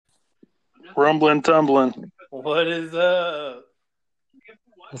Rumbling, tumbling. What is up?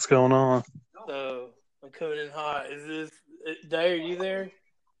 What's going on? So I'm coming in hot. Is Day? Are you there?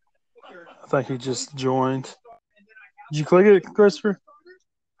 I think he just joined. Did you click it, Christopher?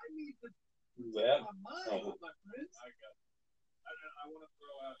 I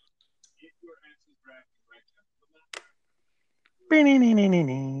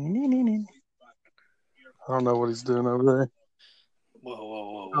don't know what he's doing over there.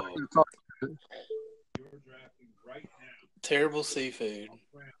 Whoa. Terrible seafood.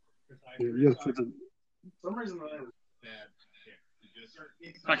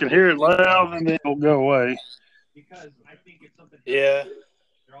 I can hear it loud and then it'll go away. Yeah.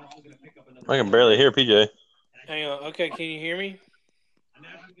 I can barely hear PJ. Hang on. Okay, can you hear me?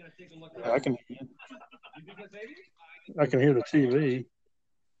 I can hear the TV.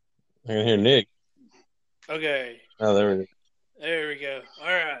 I can hear Nick. Okay. Oh, there we go. There we go. All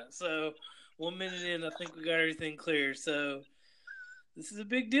right. So 1 minute in, I think we got everything clear. So this is a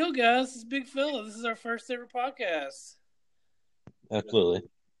big deal, guys. This is Big Fella. This is our first ever podcast. Absolutely.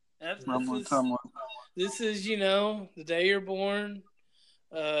 This is, the day you're born,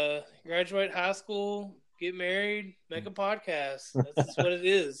 graduate high school, get married, make a podcast. That's what it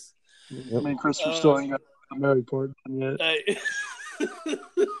is. I mean, Christopher still ain't got the married part yet.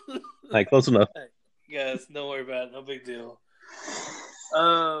 Hey, close enough. Hey, guys, don't worry about it. No big deal.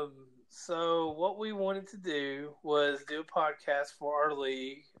 So what we wanted to do was do a podcast for our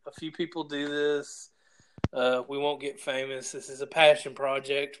league. A few people do this. We won't get famous. This is a passion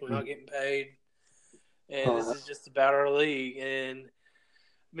project. We're not getting paid. And this is just about our league. And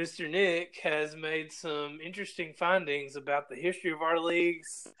Mr. Nick has made some interesting findings about the history of our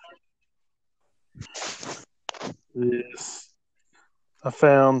leagues. Yes. I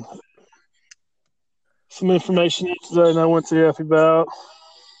found some information yesterday and I went to happy about.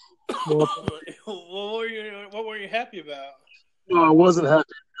 What were you happy about? No, I wasn't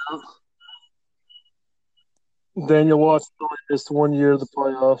happy about. Daniel Watson only missed 1 year of the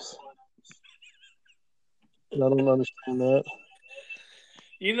playoffs. I don't understand that.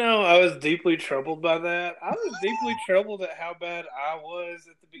 I was deeply troubled by that. I was deeply troubled at how bad I was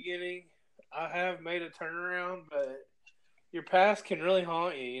at the beginning. I have made a turnaround, but your past can really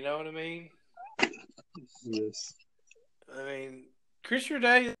haunt you. You know what I mean? Yes. I mean, Christopher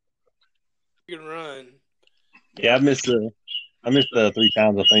Day can run. Yeah, I missed 3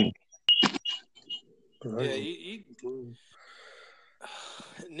 times, I think. Yeah,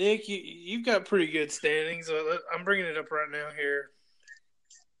 Nick, you've got pretty good standings. I'm bringing it up right now here.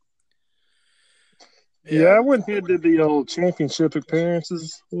 Yeah, I went here and did the old championship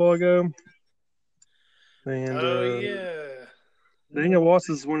appearances a while ago. And yeah. Daniel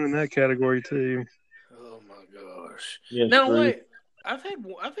Watson's winning that category too. Oh my gosh. Yeah, no, wait. I've had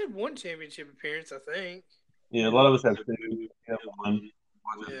one championship appearance, I think. Yeah, a lot of us have 2. We have 1.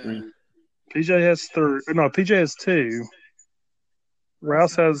 Yeah. 3. PJ has 3. No, PJ has 2.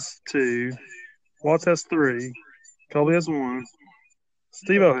 Rouse has 2. Watts has 3. Colby has 1.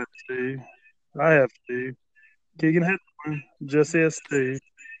 Steve-O has 2. I have 2. Keegan has 1. Jesse has 2.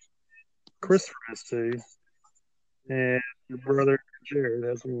 Christopher has 2. And your brother Jared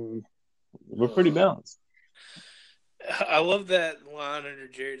has 1. We're pretty balanced. I love that line under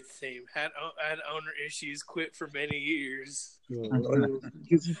Jared's team. Had owner issues, quit for many years.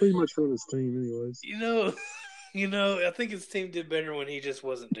 Because he pretty much run his team anyways. I think his team did better when he just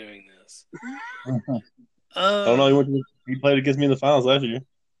wasn't doing this. I don't know. He played against me in the finals last year.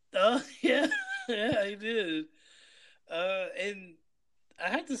 Yeah, he did. And I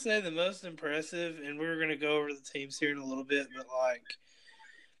have to say the most impressive, and we're going to go over the teams here in a little bit, but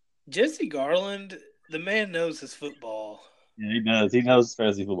Jesse Garland, the man knows his football. Yeah, he does. He knows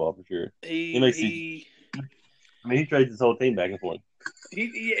fantasy football for sure. He trades his whole team back and forth.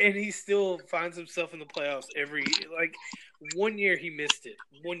 He still finds himself in the playoffs every 1 year he missed it.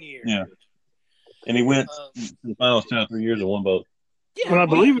 1 year. Yeah. And he went to the finals 2 out of 3 years and won both. Yeah, and I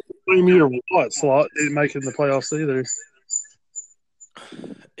believe it's the same year Slot didn't make it in the playoffs either.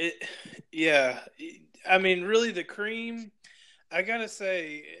 I mean, really, the cream. I gotta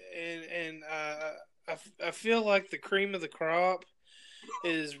say, and I feel like the cream of the crop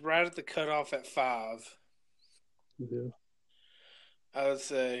is right at the cutoff at 5. Yeah, I would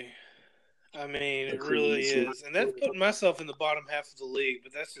say. I mean, it really is, and that's putting myself in the bottom half of the league.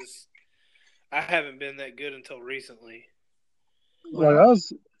 But that's just I haven't been that good until recently. I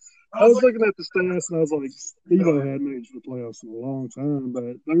was looking at the stats and I was like, Steve-O had made it to the playoffs in a long time, but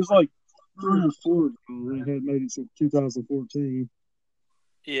there's 3 or 4 that had made it since 2014.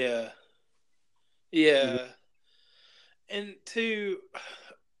 Yeah. And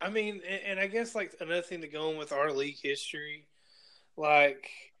I mean, and I guess like another thing to go on with our league history, like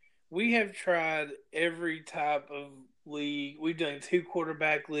we have tried every type of league. We've done 2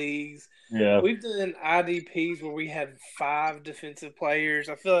 quarterback leagues. Yeah. We've done IDPs where we had 5 defensive players.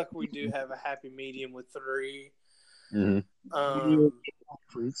 I feel like we do have a happy medium with 3. Mm-hmm. That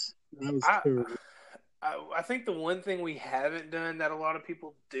was terrible. I think the one thing we haven't done that a lot of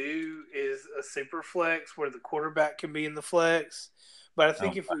people do is a super flex where the quarterback can be in the flex. But I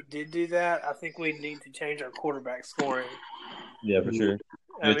think if we did do that, I think we'd need to change our quarterback scoring. Yeah, for sure.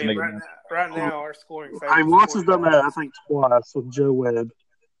 I mean, right now our scoring. Hey, Watson's done that, I think, twice with Joe Webb.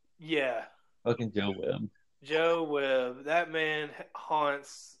 Yeah. Fucking Joe Webb. Joe Webb. That man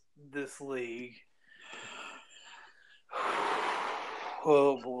haunts this league.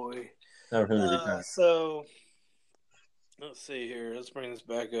 Oh, boy. So, let's see here. Let's bring this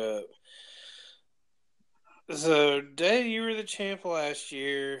back up. So, Dave, you were the champ last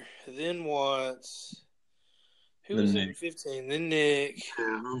year. Then Watts. Who was in 15? Then Nick.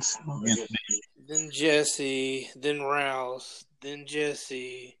 Then Jesse. Then Rouse. Then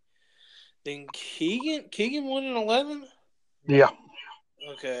Jesse. Then Keegan. Keegan won in 11? Yeah.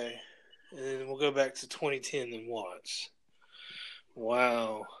 Okay. And then we'll go back to 2010 then Watts.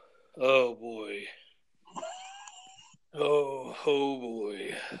 Wow. Oh, boy. Oh,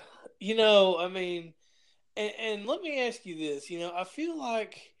 boy. You know, I mean, and let me ask you this. You know, I feel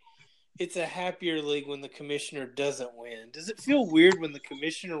like it's a happier league when the commissioner doesn't win. Does it feel weird when the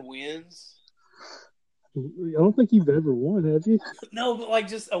commissioner wins? I don't think you've ever won, have you? No, but like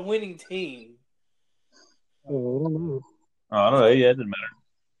just a winning team. Oh, I don't know. Oh, I don't know. Yeah, it doesn't matter.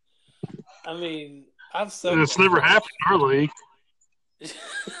 I mean, I've it's never happened in our league.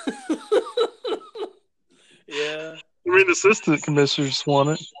 Yeah. I mean, the assistant commissioners won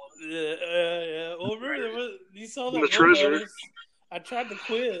it. Yeah. Well, really, you saw that. The treasurer. I tried to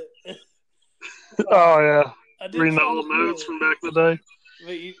quit. Oh yeah. I did reading all the notes from back in the day.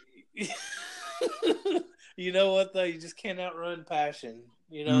 But you know what though? You just can't outrun passion.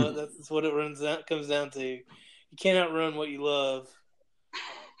 You know that's what it comes down to. You can't outrun what you love.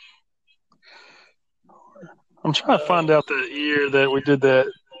 I'm trying to find out that year that we did that.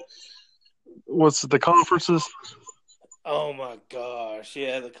 What's the conferences? Oh my gosh!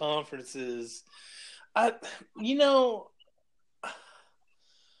 Yeah, the conferences. I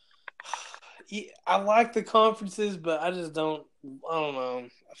like the conferences, but I just don't. I don't know.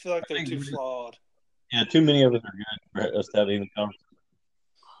 I feel like they're too flawed. Yeah, too many of us are good for us to have even conferences.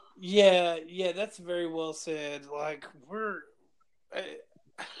 Yeah, that's very well said. Like we're,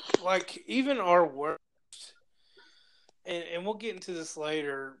 like even our worst, and we'll get into this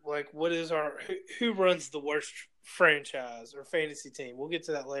later. Like, what is who runs the worst franchise or fantasy team? We'll get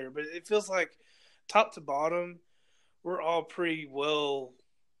to that later. But it feels like top to bottom, we're all pretty well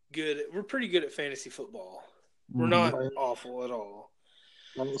good. We're pretty good at fantasy football. We're not awful at all.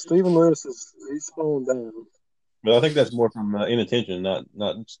 Stephen Lewis he's falling down. But I think that's more from inattention, not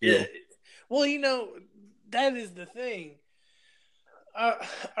skill. Yeah. Well, that is the thing. I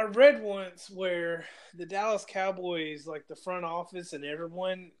read once where the Dallas Cowboys, like the front office and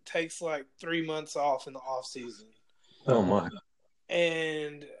everyone, takes like 3 months off in the off season. Oh my!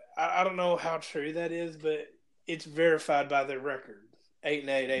 And I don't know how true that is, but it's verified by their record: 8-8,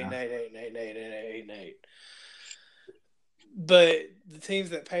 8-8, 8-8, 8-8, 8-8. But the teams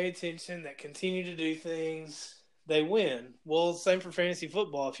that pay attention, that continue to do things, they win. Well, same for fantasy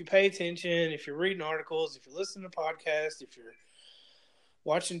football. If you pay attention, if you're reading articles, if you're listening to podcasts, if you're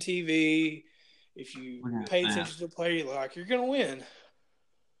watching TV, if you pay attention to the player you like, you're going to win.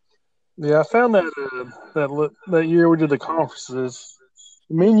 Yeah, I found that year we did the conferences.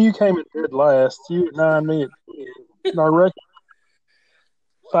 Me and you came in dead last. You at 9, me at 10. Our record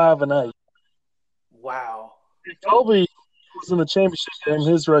 5-8. Wow. Kobe was in the championship game.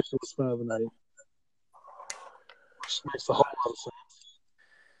 His record was 5-8. Which makes a whole lot of sense.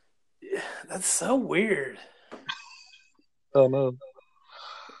 Yeah, that's so weird. Oh no.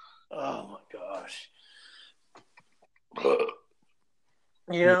 Oh my gosh.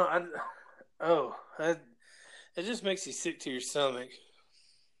 It just makes you sick to your stomach.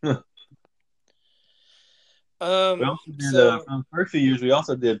 We also did, for the first few years, we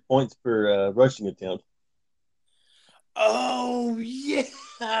also did points per rushing attempt. Oh, yeah.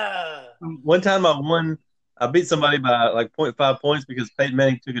 One time I beat somebody by like 0.5 points because Peyton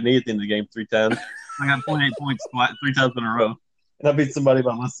Manning took a knee at the end of the game 3 times. I got 0.8 points 3 times in a row. And I beat somebody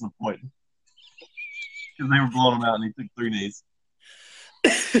by less than a point. Because they were blowing him out and he took 3 knees.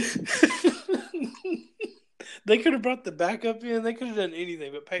 They could have brought the backup in. They could have done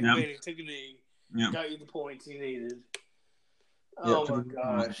anything, but Peyton Manning took a knee, got you the points you needed. Oh my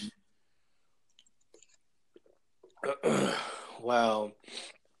gosh. Wow.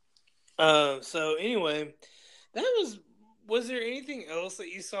 So anyway, was there anything else that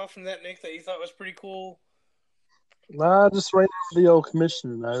you saw from that, Nick, that you thought was pretty cool? Nah, just right over the old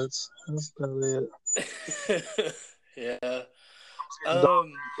commissioner notes. That's about it. Yeah.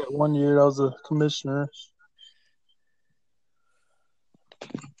 That 1 year I was a commissioner.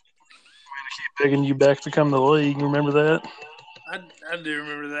 Begging you back to come to the league. Remember that? I do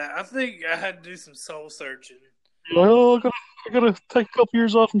remember that. I think I had to do some soul searching. Oh, I gotta take a couple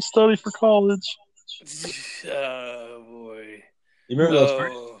years off and study for college. Oh boy! You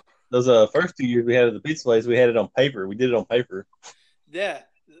remember those first 2 years we had at the pizza place? We had it on paper. We did it on paper. Yeah.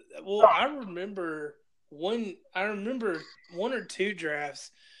 Well, I remember one or two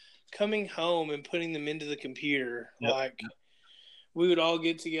drafts coming home and putting them into the computer. Yep. Like we would all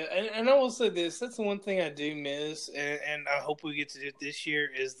get together. And I will say this: that's the one thing I do miss, and I hope we get to do it this year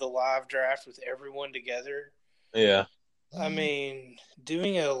is the live draft with everyone together. Yeah. I mean,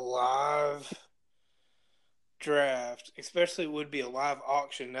 doing a live draft, especially it would be a live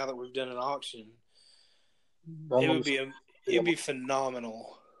auction. Now that we've done an auction, it'd be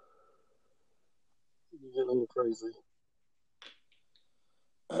phenomenal. You get a little crazy.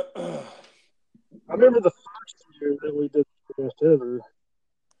 I remember the first year that we did the draft ever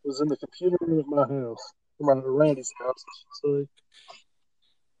was in the computer room at my house, or my Randy's house, I should say.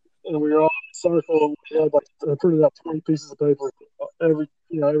 And we were all in a circle. We had I printed out 20 pieces of paper every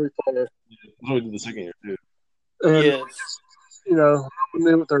player. That's what we did the second year too. And yes. We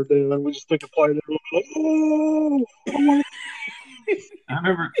knew what they were doing. We just picked a player. Like, oh, I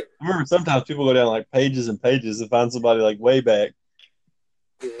remember sometimes people go down like pages and pages to find somebody like way back.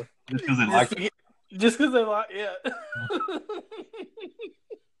 Yeah. Just because they like it. Just because they like, yeah.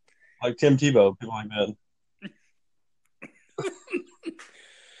 Like Tim Tebow, people like that.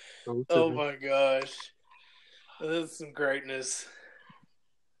 Oh my gosh. That's some greatness.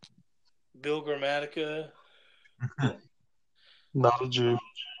 Bill Grammatica. Not a Jew.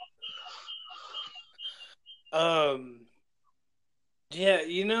 Yeah,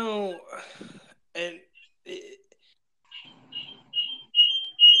 and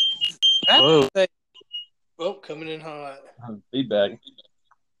coming in hot. Feedback.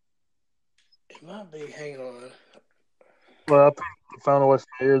 It might be. Hang on. Well, I think you found a way from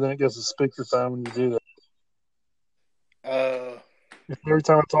here, then it gets a speakerphone when you do that. Every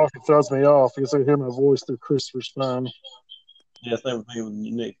time I talk, it throws me off because I can hear my voice through Christopher's phone. Yeah, same thing with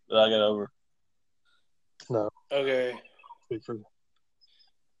Nick that I got over. No. Okay. Speaker.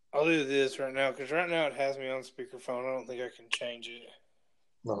 I'll do this right now because right now it has me on speakerphone. I don't think I can change it.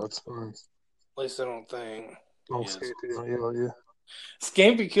 No, it's fine. At least I don't think. Don't Scampy don't yell at you.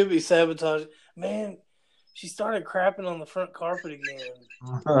 Scampy could be sabotaged. Man, she started crapping on the front carpet again.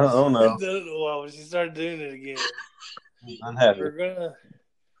 Oh no! She's done it a while, but she started doing it again. Unhappy.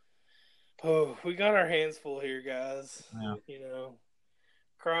 We got our hands full here, guys. Yeah.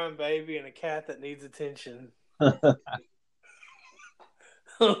 Crying baby and a cat that needs attention. I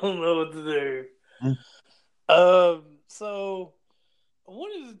don't know what to do. So I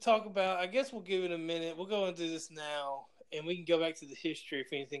wanted to talk about, I guess we'll give it a minute. We'll go into this now, and we can go back to the history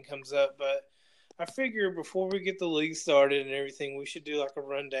if anything comes up. But I figure before we get the league started and everything, we should do like a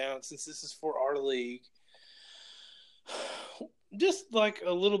rundown since this is for our league. Just like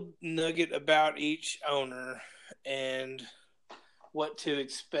a little nugget about each owner and what to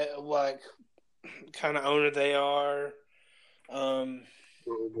expect, like kind of owner they are.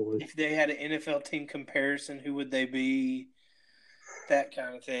 If they had an NFL team comparison, who would they be? That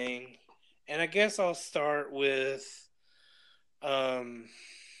kind of thing. And I guess I'll start with a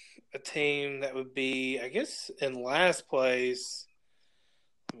team that would be, I guess, in last place.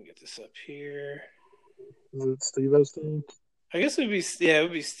 Let me get this up here. Is it Steve-O's team? I guess it would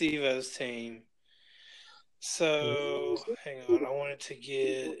be Steve-O's team. So, hang on. I wanted to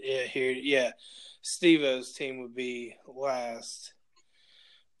get, here. Yeah, Steve-O's team would be last.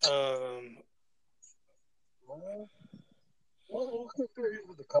 Well, let's compare it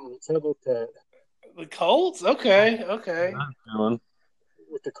with the Colts. How about that? The Colts? Okay.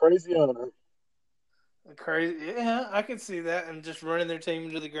 With the crazy owner. Yeah, I can see that. And just running their team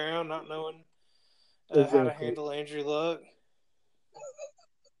into the ground, not knowing how to handle Andrew Luck.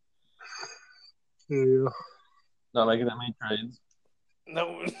 Yeah. Not making that many trades.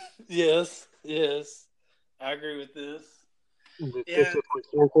 No. Yes. I agree with this. Yeah. Like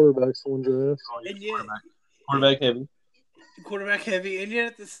 4 quarterbacks in one draft. Quarterback heavy. And yet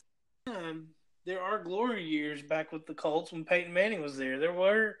at this time, there are glory years back with the Colts when Peyton Manning was there. There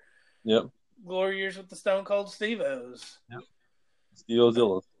were glory years with the Stone Cold Steve-O's. Yep. Steve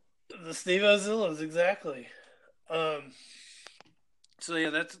Ozillas. The Steve Ozillas, exactly. So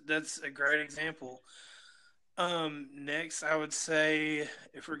yeah, that's a great example. Next, I would say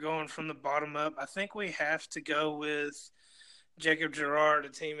if we're going from the bottom up, I think we have to go with Jacob Girard. A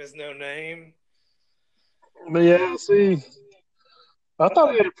team has no name. But yeah, see, I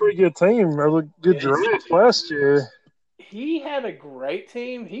thought he had a pretty good team, or good draft last year. He had a great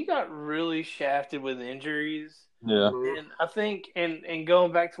team. He got really shafted with injuries. Yeah. And I think, and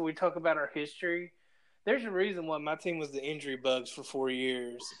going back to we talk about our history, there's a reason why my team was the injury bugs for 4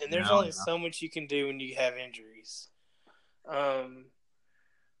 years, and there's only so much you can do when you have injuries.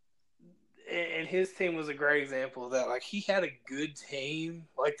 And his team was a great example of that. Like, he had a good team,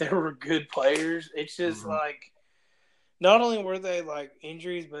 like there were good players. It's just like not only were they like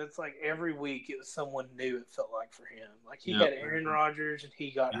injuries, but it's like every week it was someone new. It felt like for him, like he had Aaron Rodgers and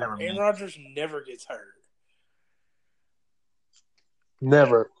he got hurt. Aaron Rodgers never gets hurt.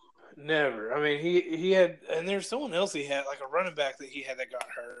 Never. I mean, he had, and there's someone else he had, like a running back that he had that got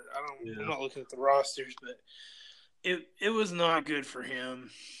hurt. I'm not looking at the rosters, but it was not good for him.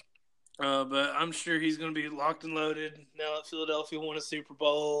 But I'm sure he's going to be locked and loaded now that Philadelphia won a Super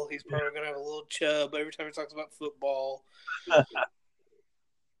Bowl. He's probably going to have a little chub every time he talks about football.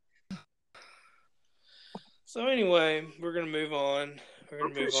 So anyway, we're going to move on.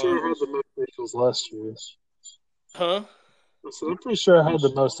 I'm pretty sure I had the most Eagles last year. Huh? So I'm pretty sure I had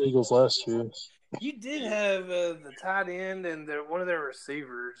the most Eagles last year. You did have the tight end and one of their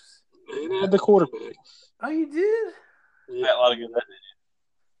receivers. And I had the quarterback. Oh, you did? Yeah, a lot of good.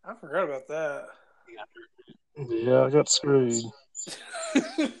 I forgot about that. Yeah, I got screwed.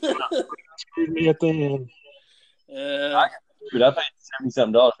 Screwed me at the end. I paid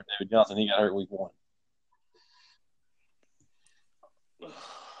 $70-something for David Johnson. He got hurt week 1.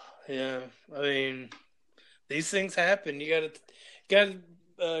 Yeah, I mean, these things happen. You gotta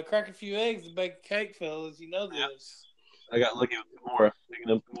crack a few eggs to bake a cake, fellas. You know this. I got lucky with Kimura,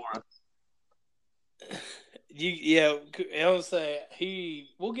 picking up Kimura. I would say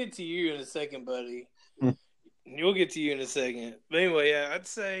we'll get to you in a second, buddy. We'll get to you in a second. But anyway, yeah, I'd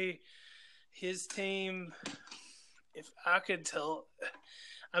say his team, if I could tell,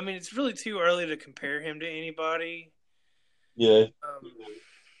 I mean, it's really too early to compare him to anybody. Yeah.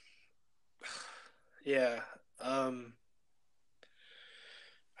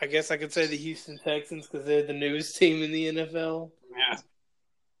 I guess I could say the Houston Texans because they're the newest team in the NFL. Yeah.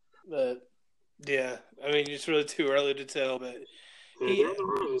 But yeah, I mean, it's really too early to tell. But he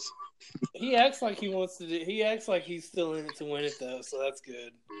acts like he wants to do. He acts like he's still in it to win it, though. So that's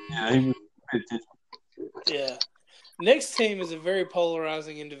good. Yeah, he was paid attention. Yeah. Next team is a very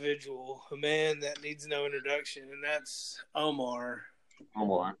polarizing individual, a man that needs no introduction, and that's Omar.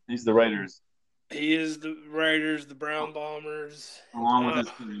 He's the Raiders. He is the Raiders, the Brown Bombers. Along with his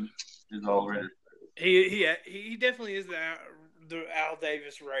team, he's all Raiders. He definitely is the Al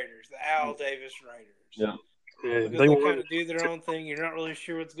Davis Raiders. The Al Davis Raiders. Yeah. Because they kind of do their own thing. You're not really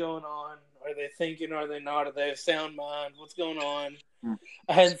sure what's going on. Are they thinking? Are they not? Are they have sound mind? What's going on?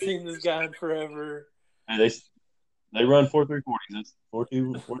 I hadn't seen this guy in forever. And they run 4-3-40. That's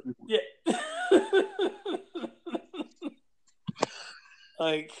 4-2-4-3-40. Yeah.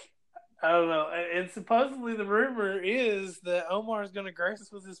 Like, I don't know. And supposedly the rumor is that Omar is going to grace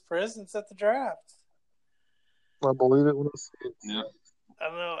us with his presence at the draft. I believe it when I see it. Yeah. I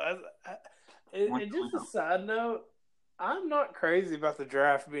don't know. And just a side note, I'm not crazy about the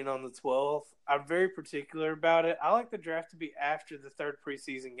draft being on the 12th. I'm very particular about it. I like the draft to be after the third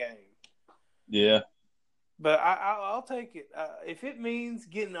preseason game. Yeah. But I'll take it. If it means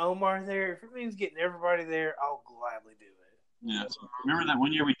getting Omar there, if it means getting everybody there, I'll gladly do it. Yeah. Remember that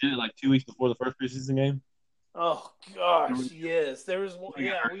one year we did it like 2 weeks before the first preseason game? Oh, gosh, yes. There was one.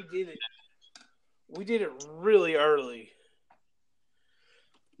 Yeah, we did it. We did it really early.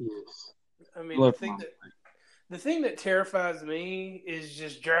 Yes. I mean, the thing that terrifies me is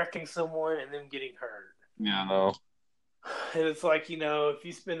just drafting someone and them getting hurt. Yeah, I know. And it's like, if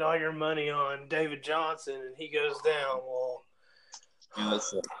you spend all your money on David Johnson and he goes down, well, yeah,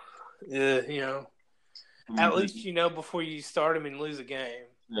 that's at least before you start him and lose a game.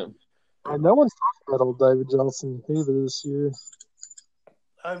 Yeah. No one's talking about old David Johnson either this year.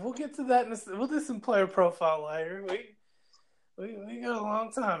 We'll get to that. We'll do some player profile later. We got a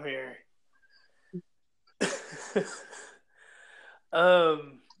long time here.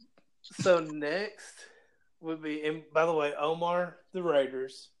 So next would be, and by the way, Omar, the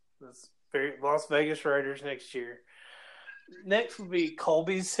Raiders. That's Las Vegas Raiders next year. Next would be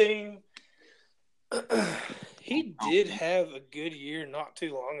Colby's team. He did have a good year not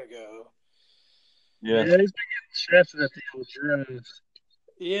too long ago. Yeah. he's been getting shafted at the old draft.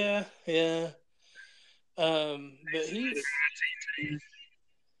 Yeah, yeah. But he's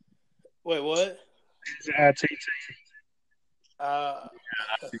wait, what? He's ITT. Uh,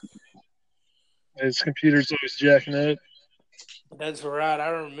 His computer's always jacking up. that's right. I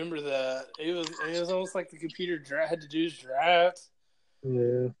remember that. It was almost like the computer had to do his draft.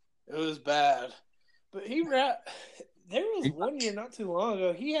 Yeah. It was bad. But there was one year not too long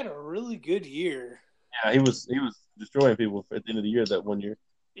ago. He had a really good year. Yeah, he was destroying people at the end of the year that one year.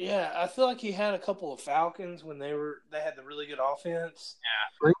 Yeah, I feel like he had a couple of Falcons when they had the really good offense.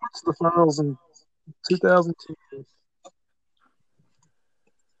 They went to the finals in 2010.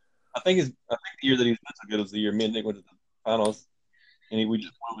 I think the year that he was so good was the year me and Nick went to the finals, and we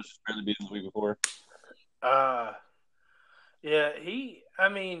just barely beat him the week before. Yeah, he's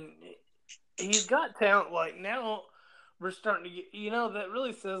got talent. Like now, we're starting to get, that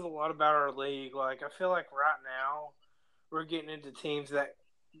really says a lot about our league. Like I feel like right now, we're getting into teams that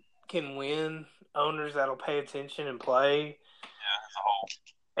can win, owners that'll pay attention and play. Yeah, as a whole.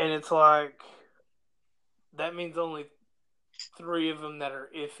 And it's like that means only 3 of them that are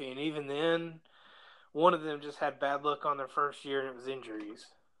iffy, and even then, one of them just had bad luck on their first year, and it was injuries.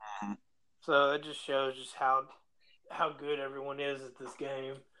 Mm-hmm. So it just shows just how good everyone is at this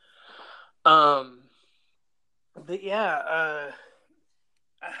game. But yeah,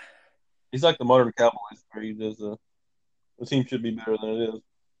 he's like the modern Cowboys, where he does the team should be better than it is.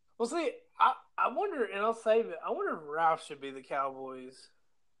 Well, see, I wonder, and I'll save it. I wonder if Ralph should be the Cowboys.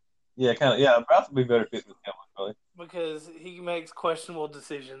 Yeah, kind of. Yeah, Ralph would be better fit with the Cowboys, probably. Because he makes questionable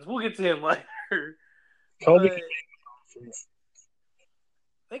decisions. We'll get to him later. Colby But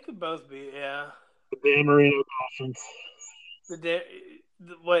they could both be, yeah. the Dan Marino Dolphins. The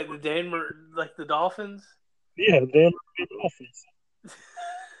Dolphins? Yeah, the Dan Marino Dolphins.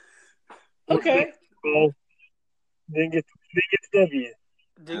 Okay. Well, didn't get the W.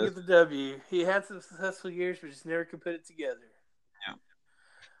 Didn't get the W. He had some successful years, but just never could put it together.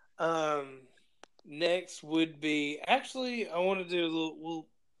 Yeah. Next would be actually I want to do a little.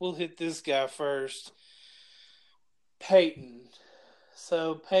 We'll hit this guy first. Peyton.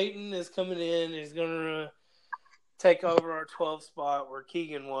 So Peyton is coming in. He's going to take over our 12th spot where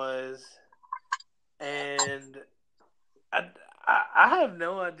Keegan was, and I have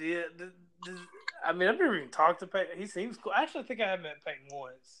no idea. I've never even talked to Peyton. He seems cool. Actually, I think I have met Peyton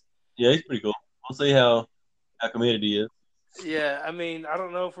once. Yeah, he's pretty cool. We'll see how committed he is. Yeah, I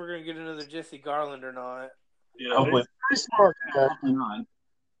don't know if we're going to get another Jesse Garland or not. Yeah, hopefully. He's pretty smart guy.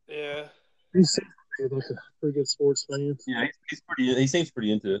 Yeah. He seems like a pretty good sports fan. Yeah, he seems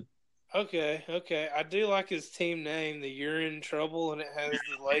pretty into it. Okay. I do like his team name, the You're in Trouble, and it has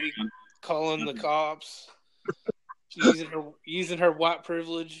the lady calling the cops, using her white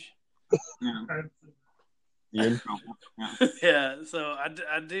privilege. Yeah. You're in trouble. Yeah, so I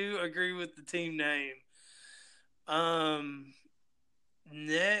do agree with the team name.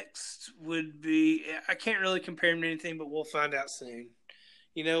 Next would be, I can't really compare him to anything, but we'll find out soon.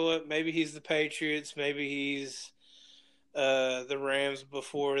 You know what? Maybe he's the Patriots. Maybe he's the Rams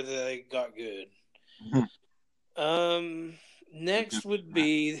before they got good. Next would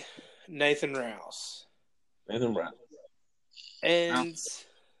be Nathan Rouse. And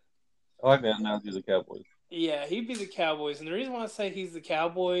I like that analogy of the Cowboys. Yeah, he'd be the Cowboys. And the reason why I say he's the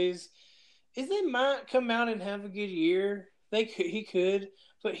Cowboys is they might come out and have a good year. He could,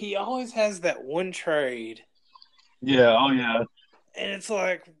 but he always has that one trade. Yeah, oh yeah. And it's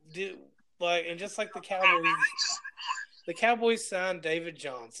like, and just like the Cowboys signed David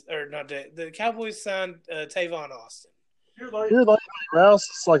Johnson, or not the Cowboys signed Tavon Austin. You're like Rouse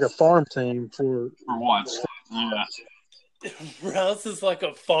is like a farm team for Watts. Yeah. Rouse is like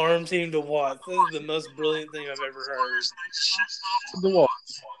a farm team to Watts. This is the most brilliant thing I've ever heard. The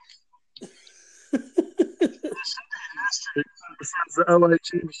Watts. Besides the LA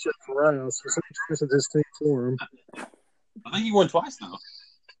championship for Rouse, for some reason this team for him. I think he won twice though.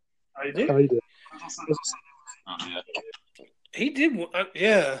 He did. Oh yeah. He did.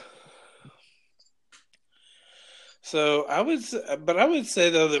 Yeah. So I would say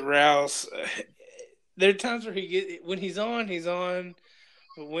though that Rouse, there are times where when he's on,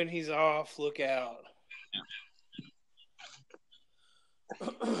 but when he's off, look out. Yeah.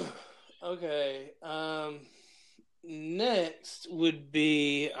 Okay. Next would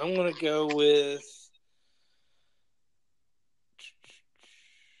be, I'm gonna go with.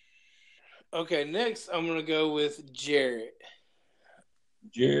 Okay, next I'm gonna go with Jarrett.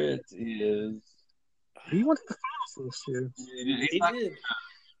 Jarrett is. He went to the finals this year. He did.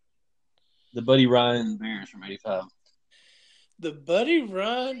 The Buddy Ryan Bears from '85. The Buddy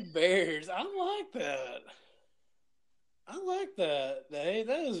Run Bears. I like that. Hey,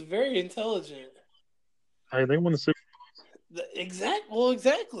 that is very intelligent. Hey, they won the Super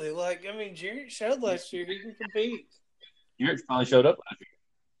Exactly. Like, I mean, Jarrett showed last year he can compete. Garrett finally showed up last year.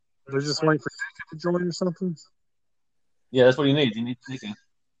 Bowl. They're just waiting for Ditka to join or something. Yeah, that's what he needs. He needs Ditka.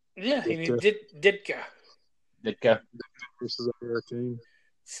 Yeah, he needs Ditka. Ditka. Versus our team.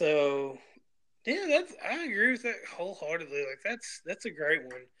 So, yeah, I agree with that wholeheartedly. Like, that's a great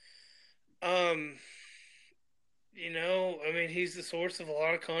one. I mean, he's the source of a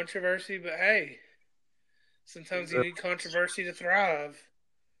lot of controversy, but hey, sometimes you need controversy to thrive.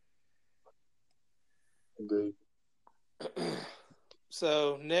 Indeed.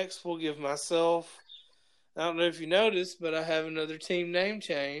 So next, we'll give myself. I don't know if you noticed, but I have another team name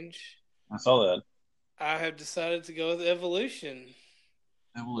change. I saw that. I have decided to go with Evolution.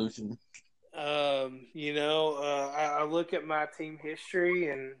 Evolution. I look at my team history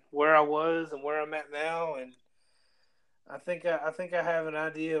and where I was and where I'm at now, and I think I have an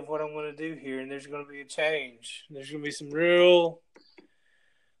idea of what I'm going to do here, and there's going to be a change. There's going to be some real.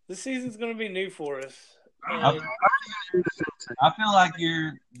 This season's going to be new for us. I feel like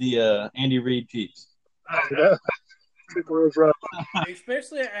you're the Andy Reid Chiefs.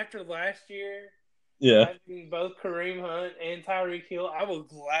 Especially after last year. Yeah. Having both Kareem Hunt and Tyreek Hill, I will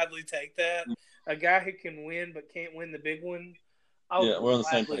gladly take that. A guy who can win but can't win the big one. We're on the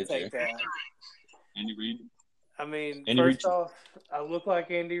same page take here. that. Andy Reid. I mean, Andy first Reid. off, I look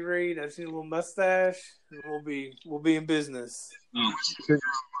like Andy Reid. I see a little mustache. And we'll be in business. I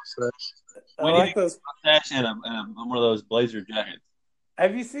like those. Mustache and one of those blazer jackets.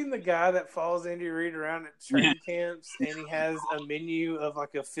 Have you seen the guy that follows Andy Reid around at training camps, and he has a menu of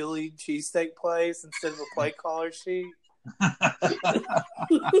like a Philly cheesesteak place instead of a play caller sheet?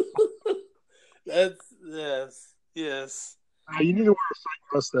 That's yes. You need to wear a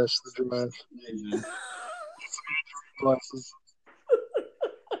fake mustache to the draft. Glasses.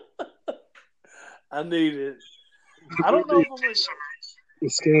 I need it. I don't know if I'm going to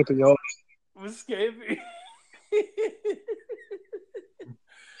with Scampy, y'all. With Scampy.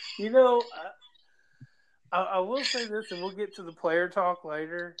 I will say this, and we'll get to the player talk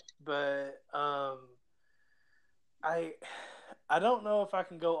later, but I don't know if I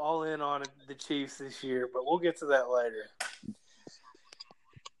can go all in on the Chiefs this year, but we'll get to that later.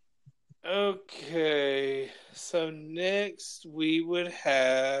 Okay, so next we would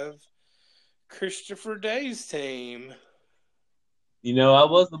have Christopher Day's team. I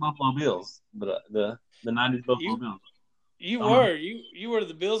was the Buffalo Bills, but the 90s Buffalo Bills. You were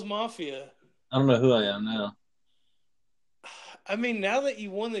the Bills Mafia. I don't know who I am now. I mean, now that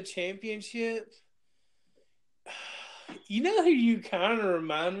you won the championship, you know who you kind of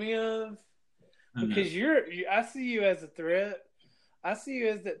remind me of? Because I see you as a threat. I see you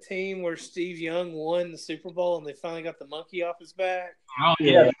as that team where Steve Young won the Super Bowl and they finally got the monkey off his back. Oh,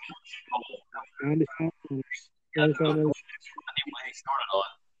 yeah.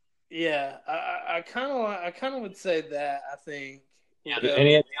 Yeah, I kind of would say that. I think. Yeah, and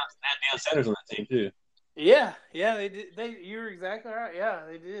he had Deion Sanders on that team too. Yeah, they did. You're exactly right. Yeah,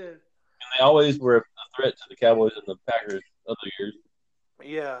 they did. And they always were a threat to the Cowboys and the Packers other years.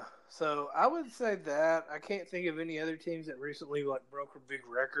 Yeah, so I would say that. I can't think of any other teams that recently broke a big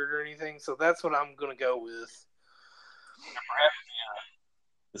record or anything. So that's what I'm going to go with. Perhaps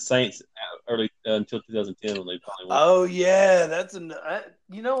the Saints early until 2010 when they finally won. Oh yeah, that's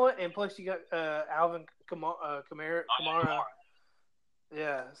you know what? And plus you got Alvin Kamara.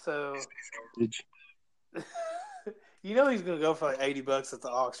 Yeah, so he's going to go for like $80 at the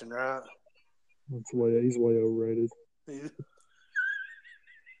auction, right? He's way overrated.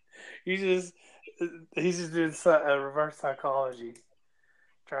 He's just doing reverse psychology,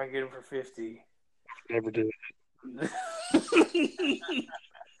 trying to get him for 50. Never did.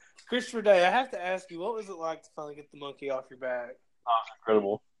 Christopher Day, I have to ask you, what was it like to finally get the monkey off your back? Oh, it's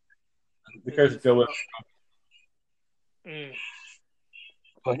incredible. The curse of Joe Wilson.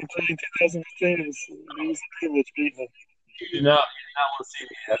 I can tell you 2010 was a privilege beating him. You do not want to see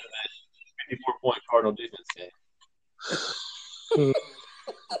me after that 54-point Cardinal defense game.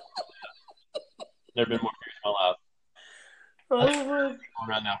 Never been more furious in my life.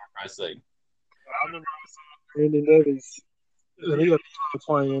 Right now, for Christ's sake. I remember Randy Neves. And he had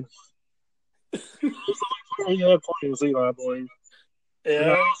playing. He had playing was Eli, I believe.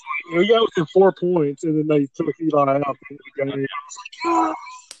 Yeah. We got within 4 points, and then they took Eli out.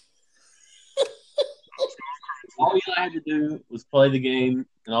 All Eli had to do was play the game,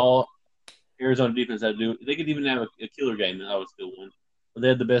 and all Arizona defense had to do. They could even have a killer game, and I would still win. But they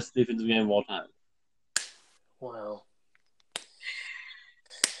had the best defensive game of all time. Wow.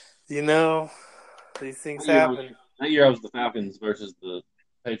 You know, these things That year I was- happen. That year I was the Falcons versus the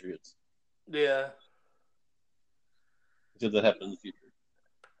Patriots. Yeah. Did that happen in the future?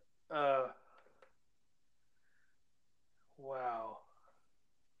 Wow.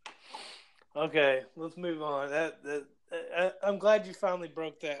 Okay, let's move on. I'm glad you finally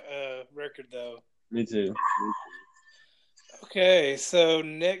broke that record, though. Me too. Okay, so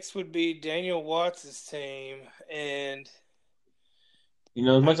next would be Daniel Watts' team, and You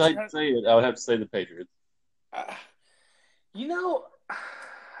know, as much as I hate to say it, I would have to say the Patriots. you know,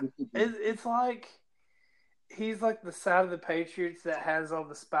 it's like he's like the side of the Patriots that has all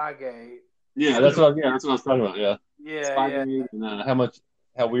the Spygate. Yeah, that's what I was talking about. Yeah, Yeah, Spygate and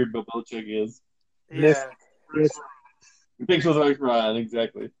how weird Bill Belichick is. yeah. Mixed with Rex Ryan,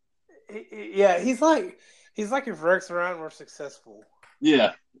 exactly. Yeah, he's like if Rex Ryan were successful.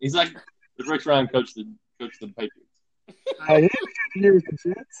 Yeah, he's like if Rex Ryan coached the Patriots. He had with the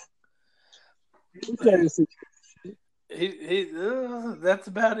Jets. That's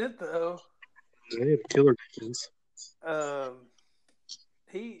about it though. He had a killer defense.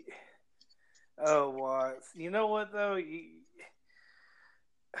 Watts. You know what though?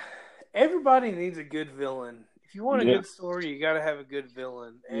 Everybody needs a good villain. If you want a good story, you got to have a good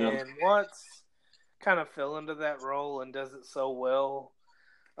villain. And Watts kind of fell into that role and does it so well.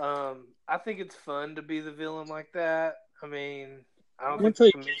 I think it's fun to be the villain like that. I mean, I don't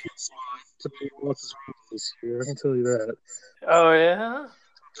think to be Watts' this year. I can tell you that. Oh yeah.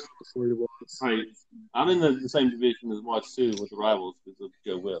 Right. I'm in the same division as Watts too with the rivals because of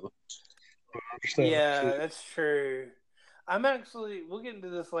Joe Webb. Yeah, that's true. We'll get into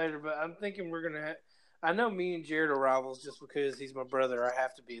this later, but I'm thinking I know me and Jared are rivals just because he's my brother. I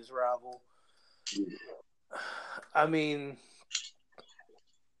have to be his rival. I mean,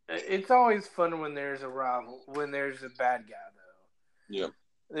 it's always fun when there's a rival, when there's a bad guy, though. Yeah.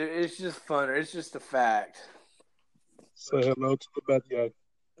 It's just funner. It's just a fact. Say hello to the bad guy.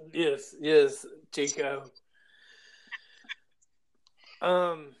 Yes, Chico.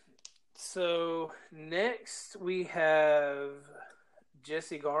 So next we have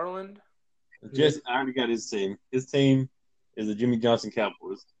Jesse Garland. I already got his team. His team is the Jimmy Johnson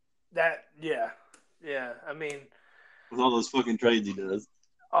Cowboys. Yeah. I mean, with all those fucking trades he does.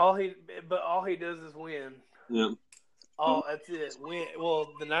 All he does is win. Yeah. That's it. Win.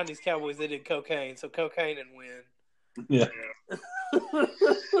 Well, the '90s Cowboys, they did cocaine, so cocaine and win. Yeah.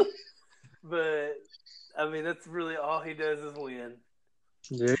 But I mean, that's really all he does is win.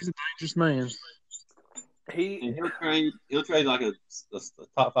 Yeah, he's a dangerous man. He'll trade like a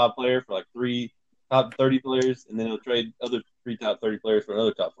top 5 player for like 3 top 30 players, and then he'll trade other 3 top 30 players for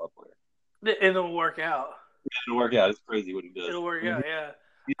another top 5 player. And it'll work out. Yeah, it'll work out. It's crazy what he does. It'll work out. Yeah.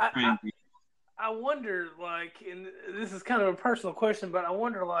 I wonder, like, and this is kind of a personal question, but I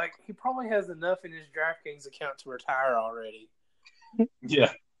wonder, like, he probably has enough in his DraftKings account to retire already.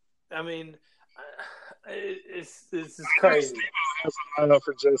 Yeah. I mean, it's just crazy. Has a lineup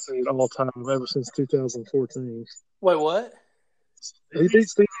for Jesse at all time ever since 2014. Wait, what? He beat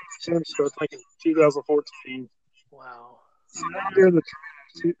Steve in the championship, I think, in 2014. Wow. During the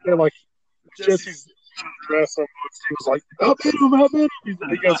like Jesse's draft so much, he was like, "I'll beat him."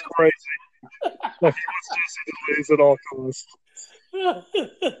 He goes crazy. Like he wants Jesse to lose at all costs. No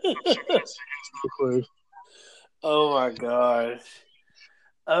clue. Oh my gosh.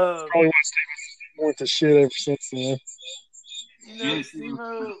 Probably why Steve went to shit ever since then. You know,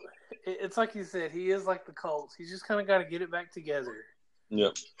 Steve-O, it's like you said, he is like the Colts. He's just kind of got to get it back together.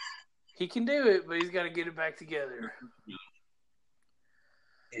 Yep. He can do it, but he's got to get it back together.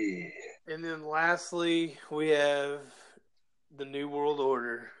 Yeah. And then lastly, we have the New World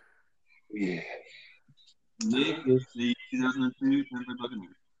Order. Yeah. Nick is the 2002 Tampa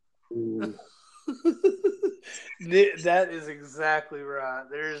Buccaneers. That is exactly right.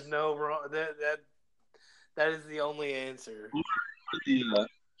 There is no wrong. That is the only answer. The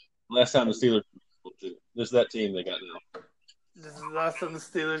last time the Steelers, this is that team they got now. This is the last time the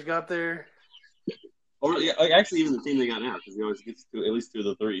Steelers got there. Or yeah, actually, even the team they got now, because he always gets to at least 2 of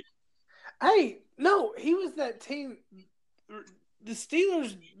the 3. Hey, no, he was that team. The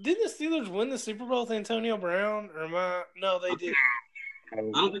Steelers didn't the Steelers win the Super Bowl with Antonio Brown? Or am I? No, they didn't. I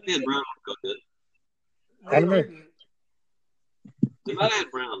don't think they had Brown. I don't know. They might have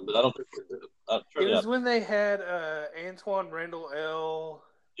had Brown, but I don't think they did. It was when they had Antoine Randall L.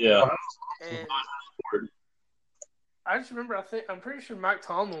 Yeah. And I just remember. I'm pretty sure Mike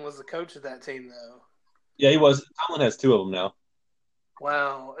Tomlin was the coach of that team, though. Yeah, he was. Tomlin has 2 of them now.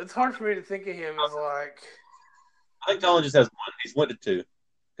 Wow, it's hard for me to think of him as like. I think Tomlin just has 1. He's went to 2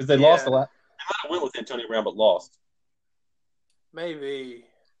 because they lost a lot. They might have went with Antonio Brown, but lost. Maybe.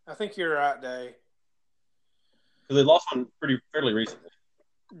 I think you're right, Day. Because they lost one fairly recently.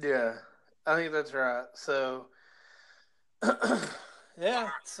 Yeah, I think that's right. So, yeah.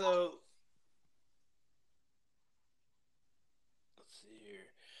 So let's see here.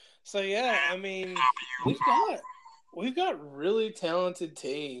 So yeah, I mean, we've got really talented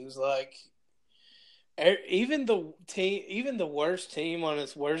teams. Like even the worst team on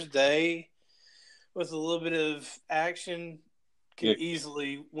its worst day, with a little bit of action, can Yeah.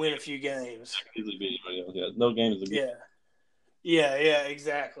 easily win a few games. Easily beat anybody else. Yeah, no game is a game. Yeah,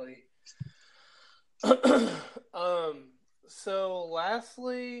 exactly. So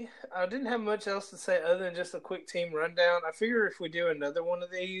lastly, I didn't have much else to say other than just a quick team rundown. I figure if we do another one of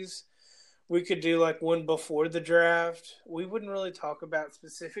these, we could do like one before the draft. We wouldn't really talk about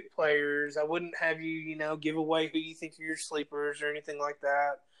specific players. I wouldn't have you, give away who you think are your sleepers or anything like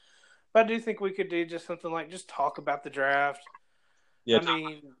that. But I do think we could do just something like just talk about the draft. Yeah, I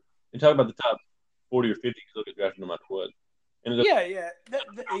mean, and talk about the top 40 or 50 because they'll get drafted no matter what. Yeah,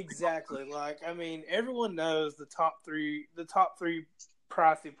 exactly. Like, I mean, everyone knows the top three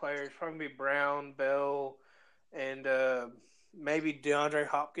pricey players probably be Brown, Bell, and maybe DeAndre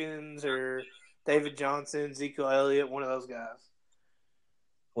Hopkins or David Johnson, Ezekiel Elliott, one of those guys.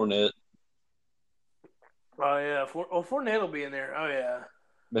 Fournette. Oh yeah, Fournette will be in there. Oh yeah,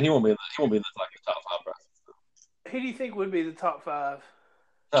 but he won't be in the like the top 5 prices. Who do you think would be the top 5?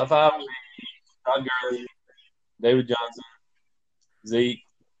 Top 5 would be Todd Gurley, David Johnson, Zeke,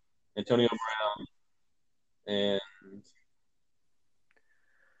 Antonio Brown, and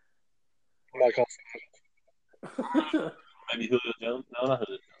Michael. maybe Julio Jones. No, not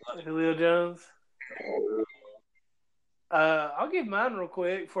Julio Jones. Julio Jones. I'll give mine real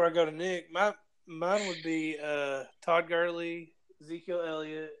quick before I go to Nick. Mine would be Todd Gurley, Ezekiel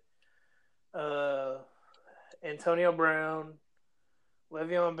Elliott, Antonio Brown,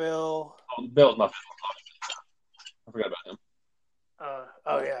 Le'Veon Bell. Oh, Bell's my fifth one. I forgot about him.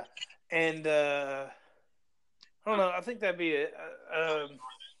 Oh yeah, and I don't know. I think that'd be it.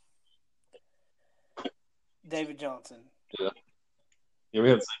 David Johnson. Yeah, we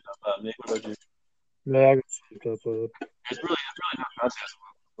have the same stuff. Nick, what about you? Yeah, I can see that. It's really no contest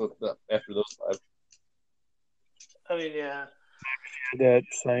after those 5. I mean, yeah. That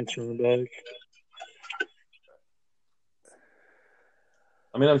Saints in the back.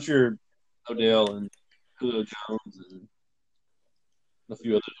 I mean, I'm sure Odell and Julio Jones and a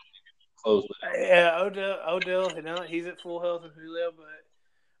few others close with it. Yeah, Odell, he's at full health and Julio, but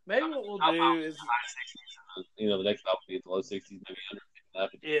maybe what we'll do is high 60s. The next top will be at the low 60s, maybe under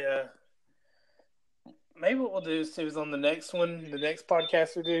 59. Yeah. Maybe what we'll do is on the next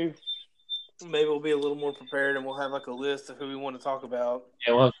podcast we do, maybe we'll be a little more prepared and we'll have like a list of who we want to talk about.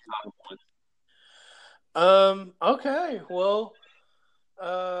 Yeah, we'll have some talking points. Okay. Well,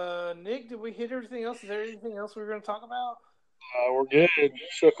 Nick, did we hit everything else? Is there anything else we were going to talk about? We're good.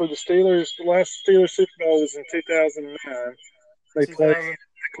 So for the Steelers, the last Steelers Super Bowl was in 2009. They played the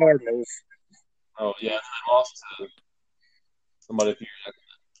Cardinals. Oh, yeah. They lost to somebody a few years after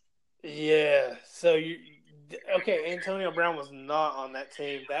that. Yeah. So, okay, Antonio Brown was not on that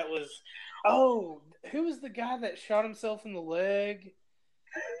team. That was – who was the guy that shot himself in the leg?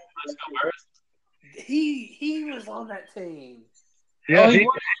 He was on that team. Yeah, he made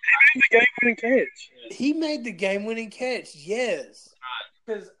the game-winning catch. He made the game-winning catch, yes.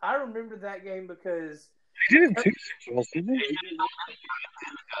 Because I remember that game because he did it 2 Super Bowls, didn't he?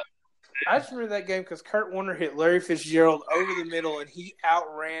 I just remember that game because Kurt Warner hit Larry Fitzgerald over the middle, and he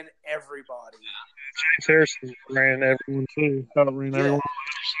outran everybody. James Harrison ran everyone too. Outran everyone.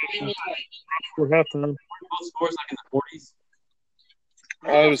 For halftime. What scores like in the 40s?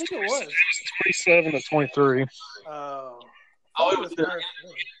 It was 27 to 23. It was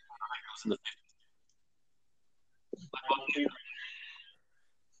in the 50s.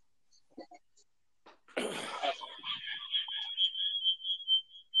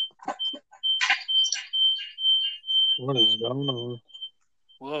 What is going on?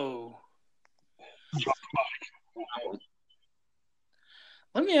 Whoa.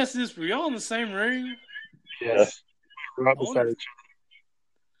 Let me ask this. Were y'all in the same room? Yes. Right beside each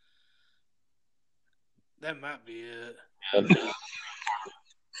other. That might be it. Yeah.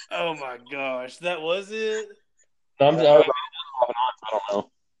 Oh, my gosh. That was it? I don't know.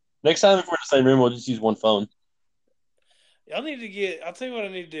 Next time if we're in the same room, we'll just use one phone. I'll tell you what I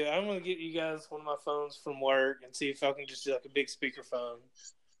need to do. I'm going to get you guys one of my phones from work and see if I can just do like a big speaker phone.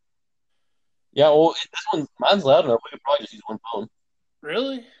 Yeah, well, mine's loud enough. We could probably just use one phone.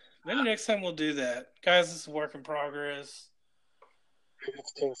 Really? Maybe next time we'll do that. Guys, this is a work in progress.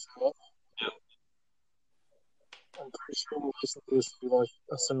 Yeah. I'm pretty sure I'm listening to this to be like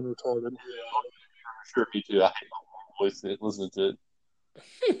a sound retarded. Sure, me too. I hate listening to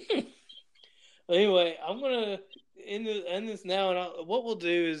it. Anyway, I'm gonna end this now, and what we'll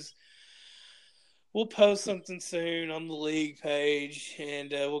do is we'll post something soon on the league page,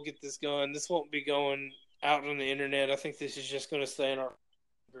 and we'll get this going. This won't be going out on the internet. I think this is just going to stay in our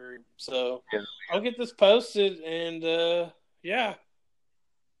group. So Yeah. I'll get this posted, and yeah.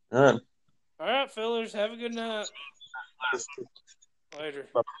 All right, fellas. Have a good night. Later.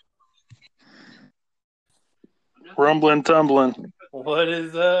 Rumbling, tumbling. What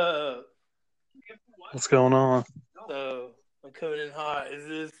is up? What's going on? So I'm coming in hot. Is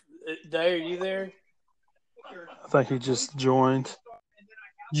this Day? Are you there? I think he just joined.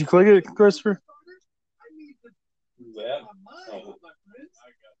 Did you click it, Christopher? I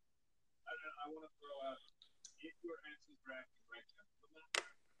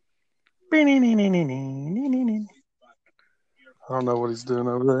don't know what he's doing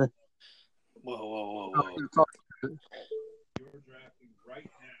over there. Whoa.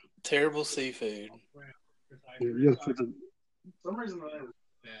 Terrible seafood. Yeah, for some reason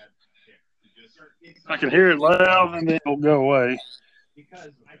I can hear it loud and then it'll go away.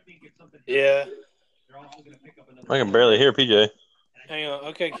 Yeah. I can barely hear PJ. Hang on.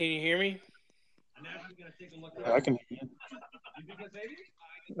 Okay, can you hear me? I can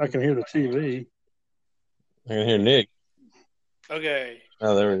hear the TV. I can hear Nick. Okay.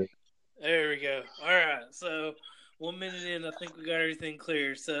 Oh, there we go. There we go. All right. So 1 minute in, I think we got everything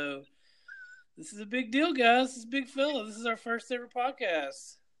clear. So this is a big deal, guys. This is big fella. This is our first ever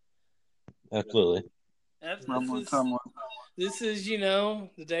podcast. Absolutely. This is,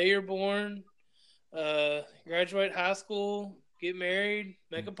 the day you're born, graduate high school, get married,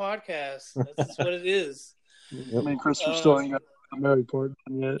 make a podcast. That's just what it is. I mean, Christopher still ain't got the married part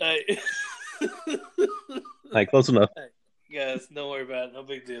yet. Hey, close enough. Hey, guys, don't worry about it. No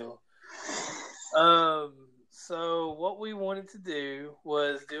big deal. So what we wanted to do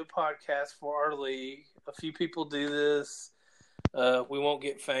was do a podcast for our league. A few people do this. We won't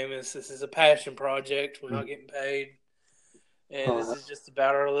get famous. This is a passion project. We're not getting paid. And this is just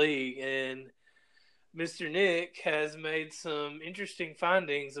about our league. And Mr. Nick has made some interesting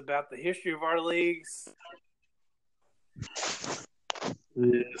findings about the history of our leagues.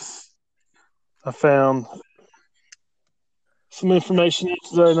 Yes. I found some information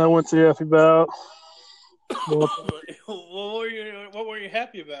yesterday and I went too happy about. What were you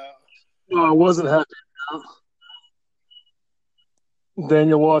happy about? No, I wasn't happy about.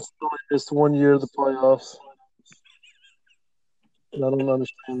 Daniel Watson only missed 1 year of the playoffs. I don't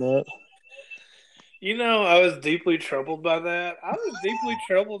understand that. I was deeply troubled by that. I was deeply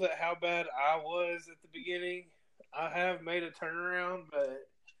troubled at how bad I was at the beginning. I have made a turnaround, but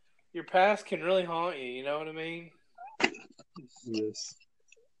your past can really haunt you. You know what I mean? Yes.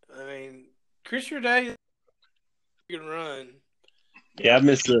 I mean, Chris Day can run. Yeah, I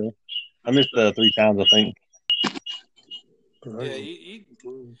missed 3 times, I think. Yeah,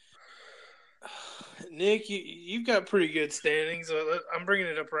 Nick, you've got pretty good standings. I'm bringing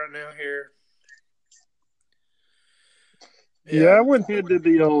it up right now here. Yeah, I went here and did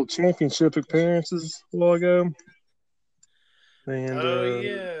the old championship appearances a while ago. And,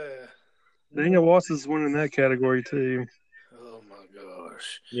 yeah. Daniel Watson's winning that category too. Oh my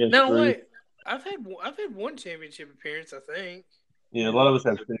gosh! Yeah, no, wait. I've had one championship appearance, I think. Yeah, a lot of us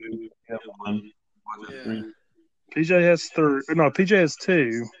have 2. Yeah, 1. Yeah. 3. PJ has 3. No, PJ has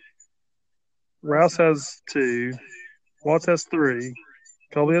 2. Rouse has 2. Watts has 3.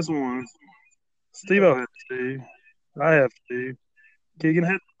 Colby has 1. Steve-O has 2. I have 2. Keegan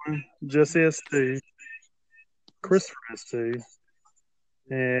has 1. Jesse has 2. Christopher has 2.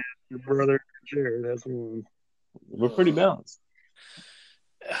 And your brother Jared has 1. We're pretty balanced.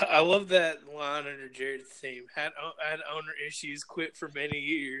 I love that line under Jared's team. Had owner issues, quit for many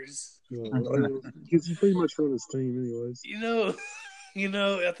years. Because he pretty much run his team anyways.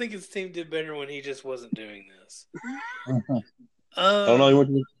 I think his team did better when he just wasn't doing this. I don't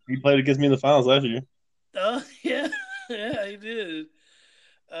know. He played against me in the finals last year. Yeah, he did.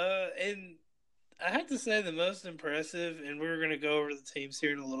 And I have to say the most impressive, and we're going to go over the teams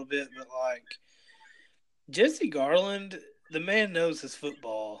here in a little bit, but Jesse Garland, the man knows his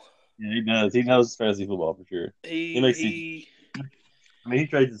football. Yeah, he does. He knows fantasy football for sure. He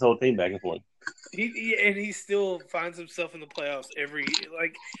trades his whole team back and forth. He still finds himself in the playoffs every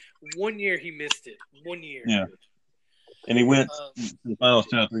 1 year he missed it. 1 year. Yeah. And he went to the finals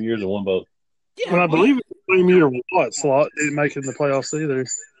 2 out of 3 years and won both. Yeah, and I believe it's the same year Slot didn't make it in the playoffs either.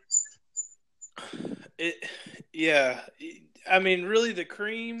 Yeah. I mean, really, the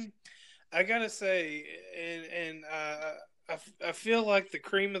cream. I gotta say, and I feel like the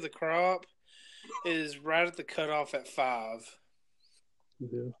cream of the crop is right at the cutoff at 5.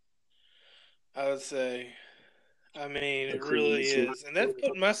 Yeah. I would say. I mean, The it cream really is is, and that's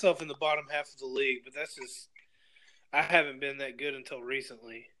putting myself in the bottom half of the league. But that's just I haven't been that good until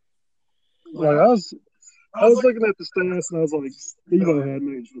recently. like I was looking at the stats and I was like, Steve-O hadn't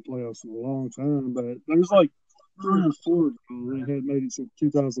made it to the playoffs in a long time, but there's like 3 or 4 of them that hadn't made it since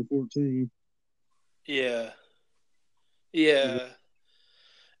 2014. Yeah, yeah,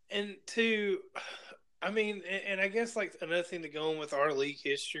 and two, I mean, and I guess like another thing to go on with our league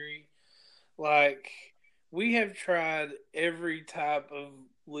history, like we have tried every type of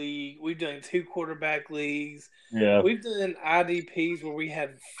league. We've done 2 quarterback leagues. Yeah. We've done IDPs where we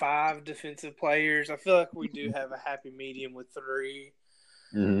had 5 defensive players. I feel like we do have a happy medium with 3.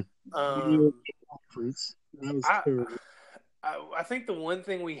 Mm-hmm. That was I, terrible. I think the one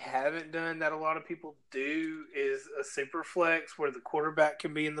thing we haven't done that a lot of people do is a super flex where the quarterback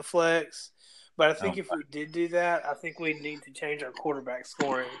can be in the flex. But I think if we did do that, I think we'd need to change our quarterback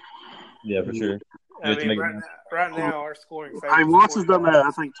scoring. Yeah, for sure. I mean, right now our scoring favors. Hey, Watson's done that,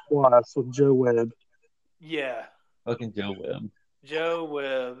 I think, twice with Joe Webb. Yeah. Fucking Joe Webb. Joe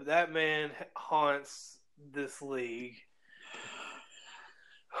Webb. That man haunts this league.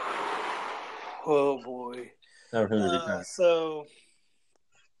 Oh, boy. So,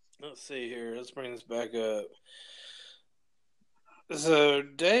 let's see here. Let's bring this back up. So,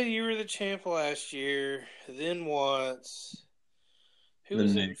 Dave, you were the champ last year. Then Watts. Who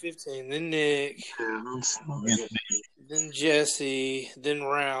was in 15? Then Nick. Then Jesse. Then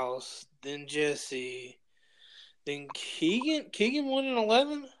Rouse. Then Jesse. Then Keegan. Keegan won in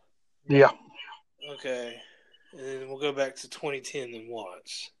 11? Yeah. Okay. And then we'll go back to 2010 then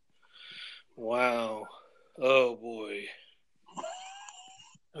Watts. Wow. Oh, boy.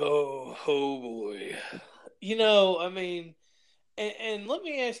 Oh, boy. You know, I mean, and let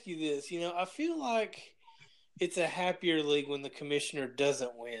me ask you this. You know, I feel like it's a happier league when the commissioner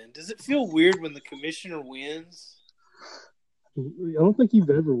doesn't win. Does it feel weird when the commissioner wins? I don't think you've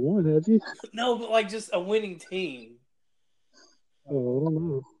ever won, have you? No, but like just a winning team. Oh, I don't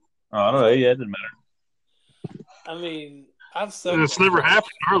know. Oh, I don't know. Yeah, it doesn't matter. I mean, I've sucked. It's never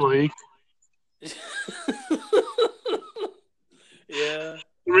happened in our league. Yeah.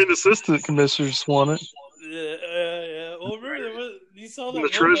 I mean, the assistant commissioners won it. Yeah. Well, remember, you saw that The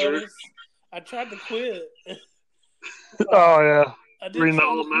treasurer. notice? I tried to quit. Oh, yeah. I did Reading try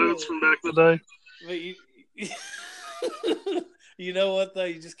all to the notes quit. from back in the day. But you know what, though?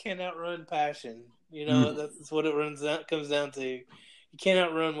 You just can't outrun passion. You know, that's what it comes down to. You can't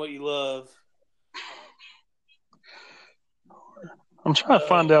outrun what you love. I'm trying to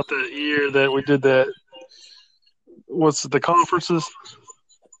find out that year that we did that. What's the conferences?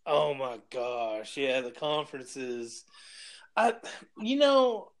 Oh my gosh, yeah, the conferences. I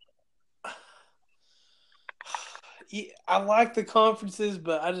like the conferences,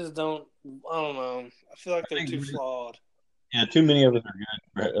 but I just don't. I don't know. I feel like they're too flawed. Yeah, too many of us are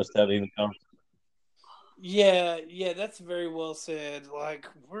good for us to have even conferences. Yeah, that's very well said. Like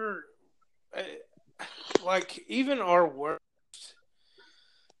like even our worst,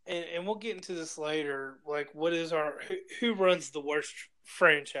 and we'll get into this later. Like, what is who runs the worst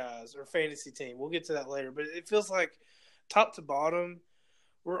franchise or fantasy team? We'll get to that later. But it feels like top to bottom,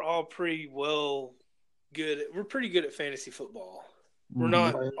 we're all pretty well good. We're pretty good at fantasy football. We're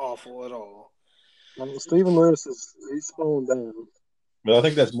not awful at all. Stephen Lewis he's falling down. But I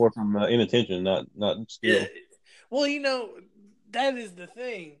think that's more from inattention, not skill. Yeah. Well, you know, that is the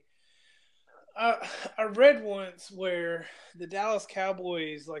thing. I read once where the Dallas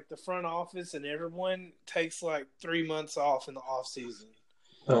Cowboys, like the front office and everyone, takes like 3 months off in the off season.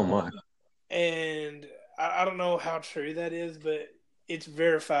 Oh my! And I don't know how true that is, but it's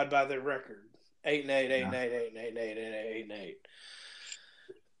verified by their record: 8-8, 8-8, 8-8, 8-8, 8-8.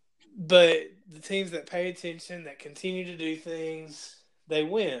 But the teams that pay attention, that continue to do things, they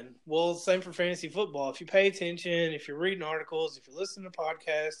win. Well, same for fantasy football. If you pay attention, if you're reading articles, if you're listening to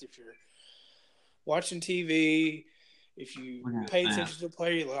podcasts, if you're watching TV, if you pay attention to the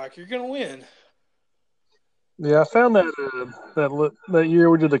player you like, you're going to win. Yeah, I found that year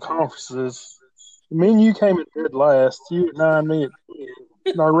we did the conferences. Me and you came in dead last. You at 9, me at 10.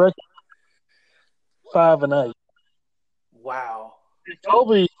 And our record 5-8. Wow. And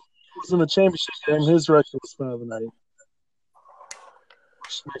Colby was in the championship game. His record was 5-8.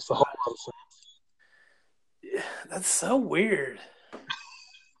 Which makes a whole lot of sense. Yeah, that's so weird.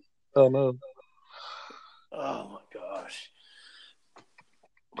 Oh no. Oh my gosh.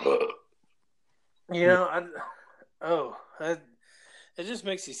 You know, It just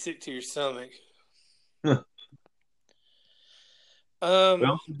makes you sick to your stomach. We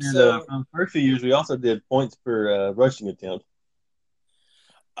also did, So, for the first few years, we also did points per rushing attempt.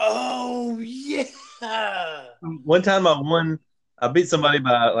 oh yeah. One time I beat somebody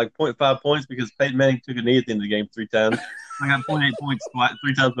by like 0.5 points because Peyton Manning took a knee at the end of the game 3 times. I got 0.8 points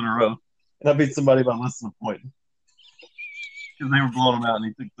 3 times in a row. And I beat somebody by less than a point because they were blowing him out and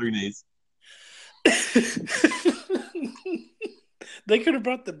he took 3 knees. They could have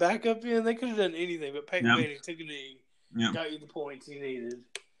brought the backup in. They could have done anything, but Peyton Yep. Manning took a knee, Yep. got you the points you needed.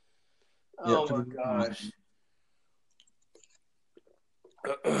 Yep. Oh my gosh!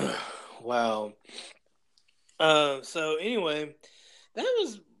 Wow. So anyway, that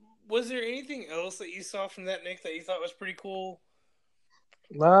was there anything else that you saw from that, Nick, that you thought was pretty cool?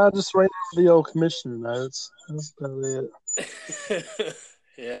 Nah, just right now the old commissioner notes. That's about it.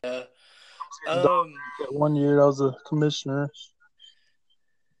 Yeah. That 1 year I was a commissioner.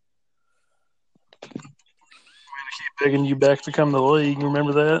 I'm gonna keep begging you back to come to the league.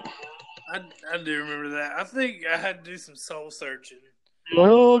 Remember that? I do remember that. I think I had to do some soul searching.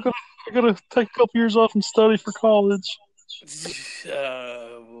 Oh, I gotta take a couple years off and study for college.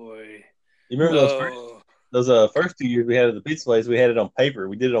 Oh boy! You remember those first 2 years we had at the pizza place? We had it on paper.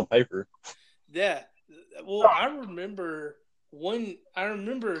 We did it on paper. Yeah. Well, I remember one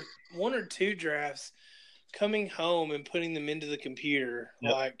or two drafts coming home and putting them into the computer.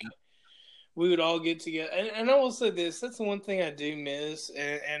 Yep. Like we would all get together. And I will say this: that's the one thing I do miss,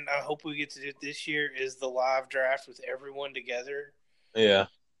 and I hope we get to do it this year is the live draft with everyone together. Yeah.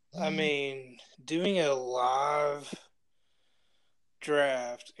 I mean, doing a live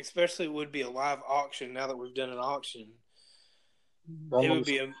draft, especially it would be a live auction now that we've done an auction.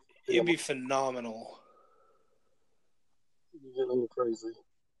 It'd be phenomenal. You get a little crazy.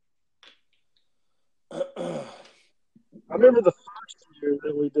 I remember the first year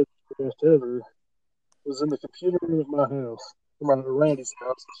that we did the draft ever was in the computer room at my house, or my Randy's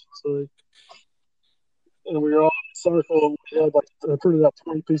house, I should say. And we were all in a circle. We had I printed out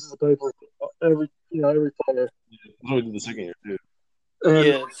 20 pieces of paper every player. That's what we did the second year too. And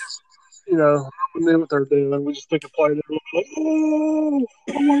Yes. we knew what they were doing. We just picked a player and we were like, oh,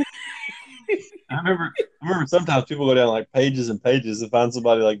 I want I remember sometimes people go down like pages and pages to find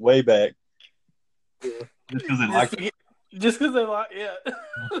somebody like way back. Yeah. Just because they like it. Just because they like, yeah.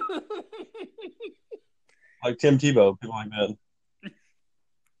 Like Tim Tebow, people like that.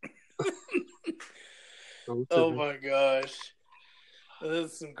 Oh my gosh.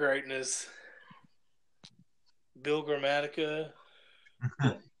 That's some greatness. Bill Grammatica.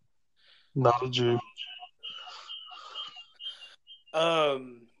 Not a Jew.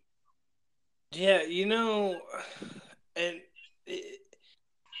 Yeah, and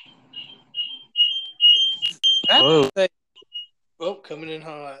coming in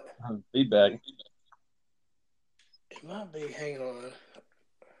hot. Feedback. It might be. Hang on.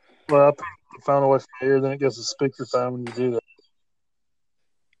 Well, I think you found a way from here, then it gets a speakerphone when you do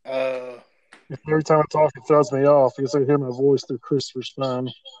that. Every time I talk, it throws me off because I can hear my voice through Christopher's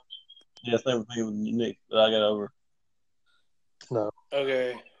phone. Yeah, same thing with Nick that I got over. No.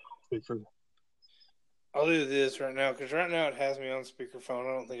 Okay. Speaker. I'll do this right now because right now it has me on speakerphone.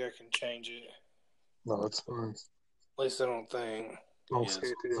 I don't think I can change it. No, it's fine. At least I don't think. Don't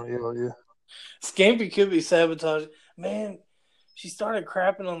Scampy don't yell at you. Scampy could be sabotaged. Man, she started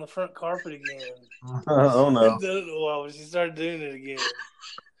crapping on the front carpet again. Oh no! She did it a while, but she started doing it again.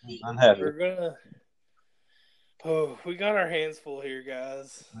 Unhappy. We're gonna. Oh, we got our hands full here,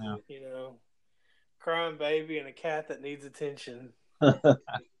 guys. Yeah. Crying baby and a cat that needs attention. I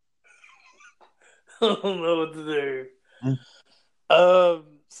don't know what to do.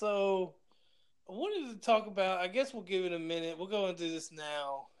 So I wanted to talk about. I guess we'll give it a minute. We'll go into this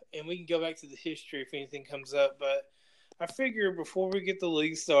now, and we can go back to the history if anything comes up. But I figure before we get the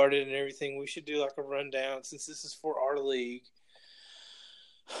league started and everything, we should do like a rundown since this is for our league.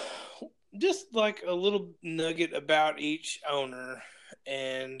 Just like a little nugget about each owner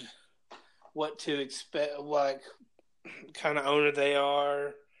and what to expect, like kind of owner they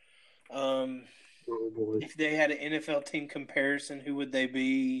are. If they had an NFL team comparison, who would they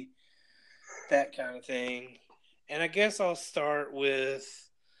be? That kind of thing. And I guess I'll start with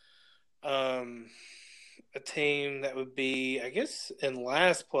a team that would be, I guess, in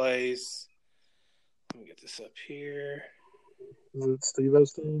last place. Let me get this up here. Is it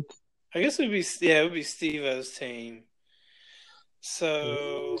Steve-O's team? I guess it would be Steve-O's team.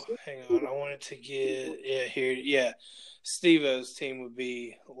 So, hang on. I wanted to get, here. Yeah, Steve-O's team would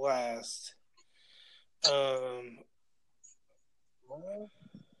be last. Well,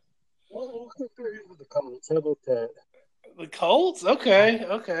 we'll compare it with the comments. How about that? The Colts? Okay.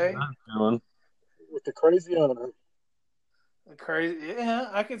 With the crazy owner. Crazy. Yeah,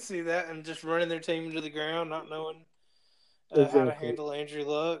 I can see that. And just running their team into the ground, not knowing how to Exactly. handle Andrew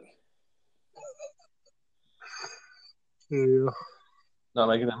Luck. Yeah. Not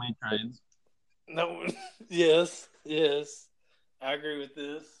making that many trades. No. Yes. I agree with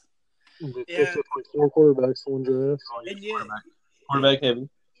this. They Yeah. picked up like 4 quarterbacks in one draft. And yet, Quarterback heavy.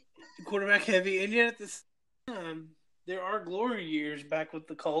 quarterback heavy. And yet at this time, there are glory years back with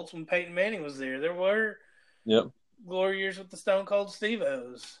the Colts when Peyton Manning was there. There were glory years with the Stone Cold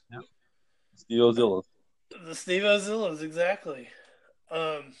Steve-O's. Yep. Steve Ozillas. The Steve Ozillas, exactly.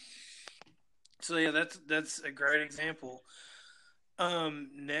 So yeah, that's a great example.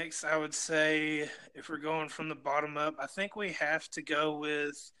 Next, I would say if we're going from the bottom up, I think we have to go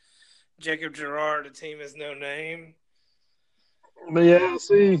with Jacob Girard. A team has no name. But yeah,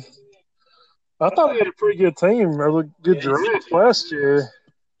 see, I thought he had a pretty good team, or good draft last year.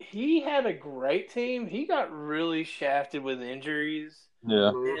 He had a great team. He got really shafted with injuries. Yeah.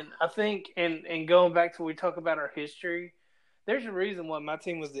 And I think, and going back to when we talk about our history, there's a reason why my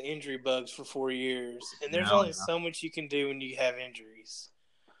team was the injury bugs for 4 years. And there's only so much you can do when you have injuries.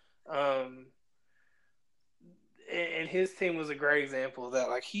 And his team was a great example of that.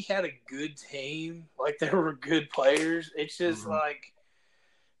 Like, he had a good team. Like, there were good players. It's just like,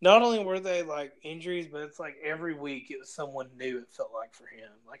 not only were they like injuries, but it's like every week it was someone new, it felt like, for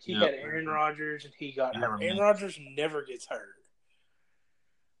him. Like, he had Aaron Rodgers and he got hurt. Aaron Rodgers never gets hurt.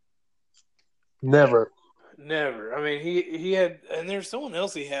 Never. I mean, he had, and there's someone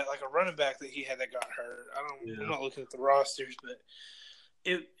else he had, like a running back that he had that got hurt. I'm not looking at the rosters, but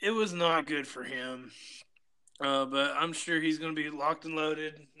it was not good for him. But I'm sure he's going to be locked and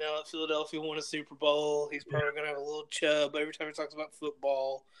loaded now that Philadelphia won a Super Bowl. He's probably going to have a little chub every time he talks about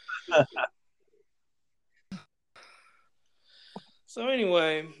football. So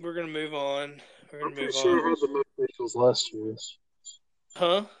anyway, we're going to move on. I'm pretty sure I had the most Eagles last year.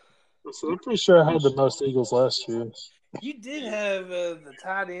 Huh? So I'm pretty sure I had the most Eagles last year. You did have the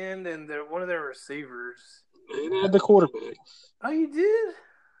tight end and one of their receivers. And I had the quarterback. Oh, you did?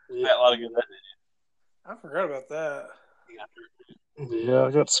 Yeah, a lot of good that, did you? I forgot about that. Yeah,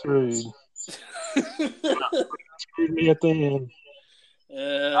 I got screwed. Screwed me at the end.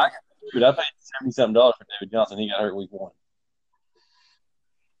 Dude, I paid $70-something for David Johnson. He got hurt week 1.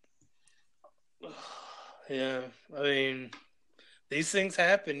 Yeah, I mean, these things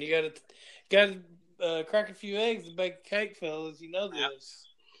happen. You gotta crack a few eggs to bake a cake, fellas. You know this.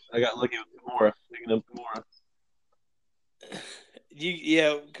 I got lucky with Kamara, picking up Kamara.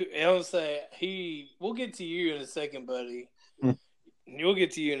 I would say we'll get to you in a second, buddy. You'll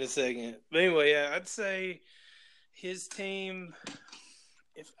get to you in a second. But anyway, yeah, I'd say his team,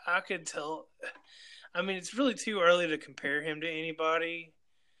 if I could tell, I mean, it's really too early to compare him to anybody.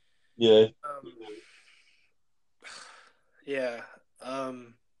 Yeah.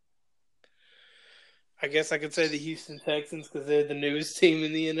 I guess I could say the Houston Texans because they're the newest team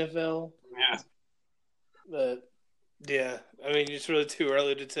in the NFL. Yeah. But, yeah, I mean, it's really too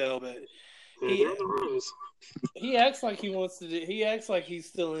early to tell. But he acts like he wants to do. He acts like he's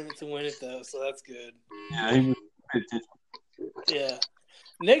still in it to win it, though. So that's good. Yeah, he was paid attention. Yeah.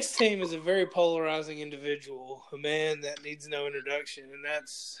 Next team is a very polarizing individual, a man that needs no introduction, and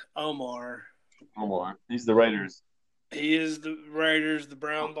that's Omar. He's the Raiders. He is the Raiders, the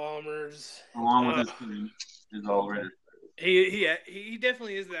Brown Bombers. Along with his team, is all Raiders. He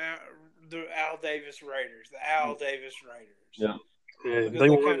definitely is the Al Davis Raiders. The Al Davis Raiders. Yeah. Because they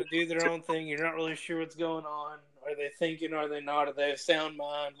kind of do their own thing. You're not really sure what's going on. Are they thinking? Are they not? Are they of sound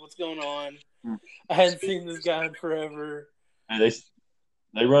mind? What's going on? I hadn't seen this guy in forever. And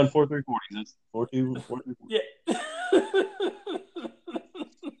they run 4-3-40. That's 4-2-4-3-40. Yeah.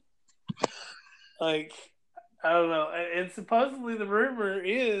 Like, I don't know. And supposedly the rumor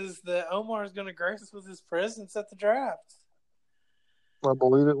is that Omar is going to grace us with his presence at the draft. I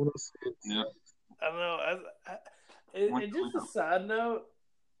believe it when I see it. Yeah. I don't know. And just a side note,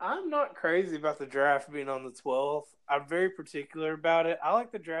 I'm not crazy about the draft being on the 12th. I'm very particular about it. I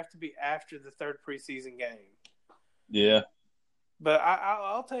like the draft to be after the third preseason game. Yeah. But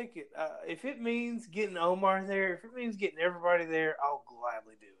I'll take it. If it means getting Omar there, if it means getting everybody there, I'll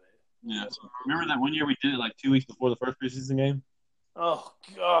gladly do it. Yeah. Remember that one year we did it like 2 weeks before the first preseason game? Oh,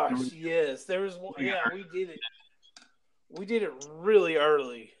 gosh, yes. There was one. Yeah, we did it. We did it really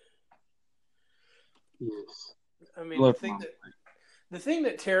early. Yes. I mean, the thing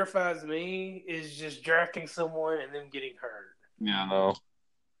that terrifies me is just drafting someone and them getting hurt. Yeah, I know.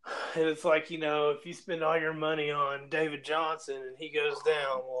 And it's like, if you spend all your money on David Johnson and he goes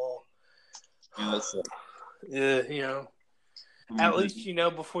down, well, Yeah, that's yeah, At least you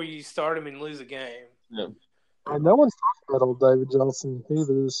know before you start him and lose a game. Yeah. No one's talking about old David Johnson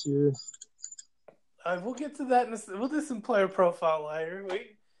either this year. We'll get to that. We'll do some player profile later.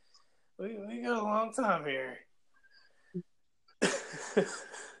 We got a long time here.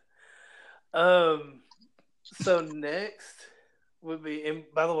 So next would be, and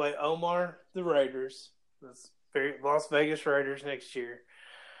by the way, Omar, the Raiders. That's Las Vegas Raiders next year.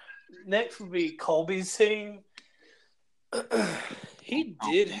 Next would be Colby's team. He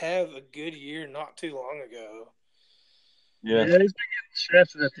did have a good year not too long ago. Yeah. He's been getting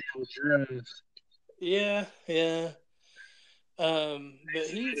shafted at the end of the draft. Yeah. But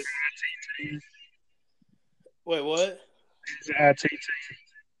he's wait, what? He's an ITT.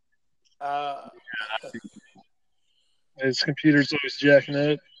 His computer's always jacking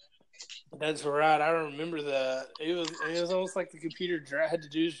up. That's right. I remember that. It was almost like the computer had to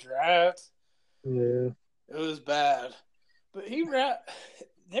do his draft. Yeah. It was bad. But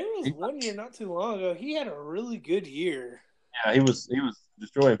there was one year not too long ago. He had a really good year. Yeah, he was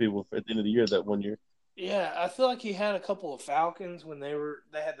destroying people at the end of the year that one year. Yeah, I feel like he had a couple of Falcons when they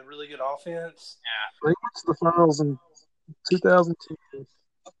had the really good offense. They went to the finals in 2010.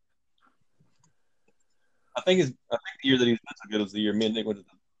 I think the year that he was so good was the year me and Nick went to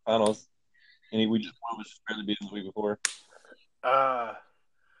the finals, and we just barely beat him the week before.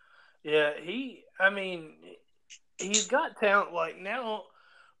 Yeah, he's got talent. Like, now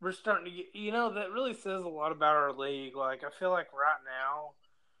we're starting to get, that really says a lot about our league. Like, I feel like right now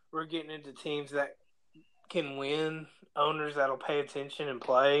we're getting into teams that can win, owners that'll pay attention and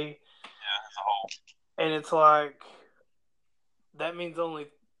play. Yeah, as a whole. And it's like, that means only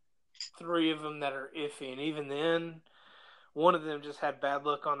 3 of them that are iffy. And even then, one of them just had bad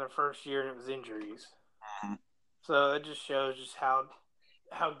luck on their first year, and it was injuries. Mm-hmm. So it just shows just how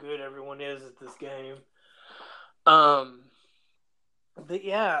good everyone is at this game. But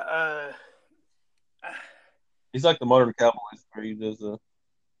yeah, he's like the modern Cowboys, where he does the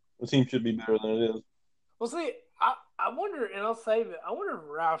team should be better than it is. Well, see, I wonder, and I'll save it. I wonder if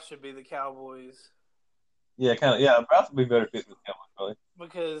Ralph should be the Cowboys. Yeah, kind of. Yeah, Ralph would be better fit with the Cowboys, probably.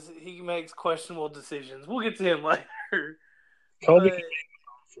 Because he makes questionable decisions. We'll get to him later. Colby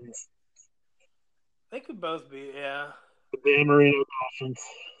they could both be, yeah. The Dan Marino Dolphins.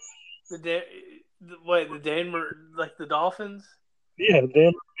 The Dolphins? Yeah, the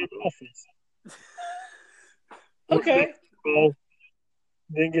Dan Marino Dolphins. Okay. Well,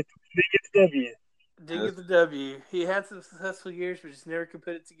 didn't get the W. Didn't get the W. He had some successful years, but just never could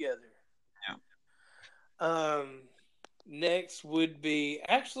put it together. Yeah. Next would be,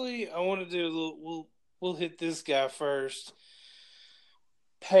 actually, I want to do a little. We'll hit this guy first.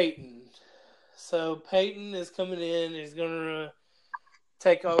 Peyton. So Peyton is coming in. He's going to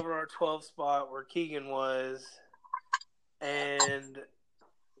take over our 12th spot where Keegan was, and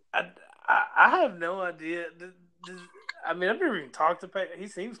I have no idea. I've never even talked to Peyton. He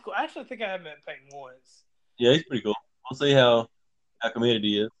seems cool. Actually, I think I have met Peyton once. Yeah, he's pretty cool. We'll see how committed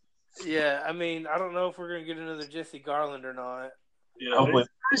he is. Yeah, I don't know if we're going to get another Jesse Garland or not. Yeah, hopefully.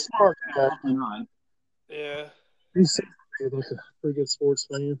 He's pretty smart guy. Yeah. He seems like a pretty good sports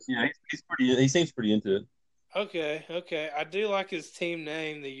fan. Yeah, he seems pretty into it. Okay. I do like his team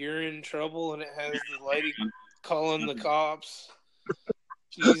name, the You're in Trouble, and it has the lady calling the cops,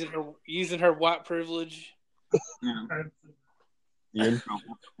 using her white privilege. Yeah. You're in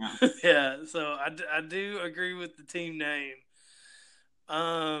trouble. Yeah, so I do agree with the team name.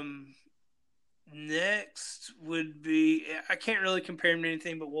 Next would be, I can't really compare him to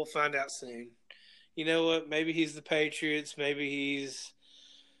anything, but we'll find out soon. You know what? Maybe he's the Patriots. Maybe he's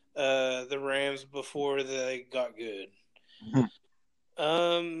the Rams before they got good.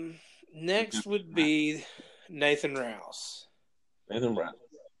 Next would be Nathan Rouse. Nathan Rouse.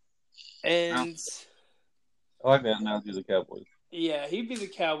 And I like that analogy of the Cowboys. Yeah, he'd be the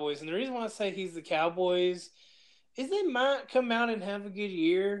Cowboys. And the reason why I say he's the Cowboys is they might come out and have a good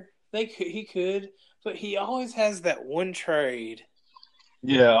year. He could, but he always has that one trade.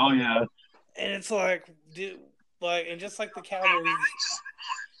 Yeah, oh yeah. And it's like, and just like the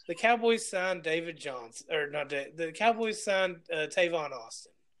Cowboys signed David Johnson, or not the Cowboys signed Tavon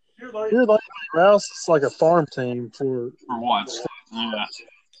Austin. You're like Rouse is like a farm team for Watts. Yeah.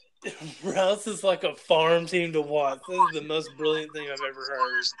 Rouse is like a farm team to Watts. This is the most brilliant thing I've ever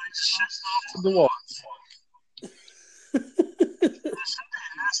heard. The Watts.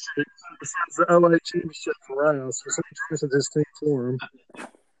 Besides the LA championship for Rouse, for some reason this team for him.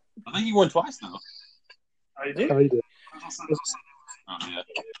 I think he won twice though. He did. Oh, he did. Oh yeah.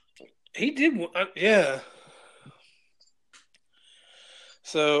 He did. Yeah.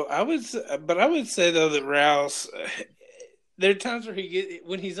 So I would say though that Rouse, There are times where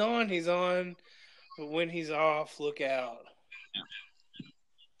when he's on, he's on, but when he's off, look out.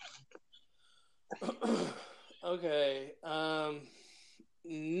 Okay.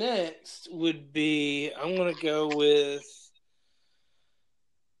 Next would be I'm gonna go with.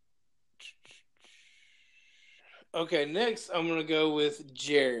 Okay, next I'm gonna go with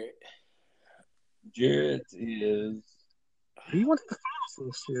Jarrett. Jarrett is. He went to the finals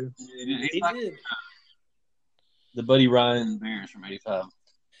this year. He's He like did. the Buddy Ryan Bears from '85.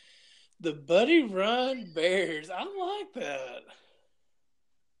 The Buddy Ryan Bears. I like that.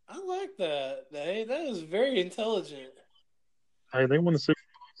 I like that. Hey, that is very intelligent. Hey, they won the Super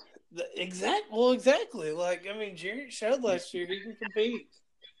Exactly. Like, I mean, Jarrett showed last year he can compete.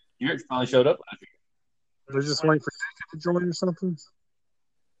 Jarrett finally showed up last year. Bowl. They're just waiting for Ditka to join or something.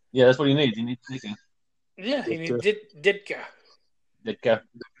 Yeah, that's what he needs. He needs Ditka. Yeah, he needs Ditka. Ditka.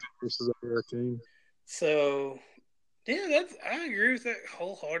 Versus our team. So, yeah, I agree with that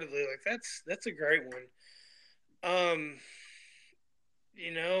wholeheartedly. Like, that's a great one. I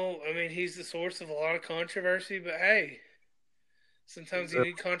mean, he's the source of a lot of controversy, but hey, sometimes you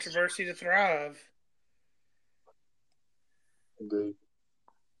need controversy to thrive. Indeed.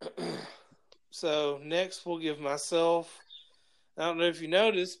 So next, we'll give myself. I don't know if you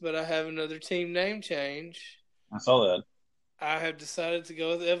noticed, but I have another team name change. I saw that. I have decided to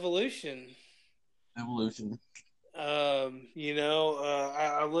go with Evolution. Evolution. I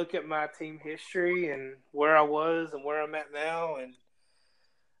look at my team history and where I was and where I'm at now, and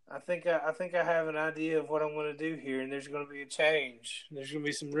I think I have an idea of what I'm going to do here, and there's going to be a change. There's going to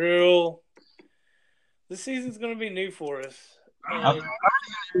be some real. This season's going to be new for us. I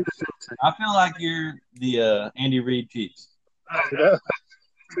feel like you're the Andy Reid Chiefs.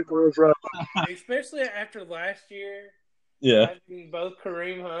 Especially after last year. Yeah. Having both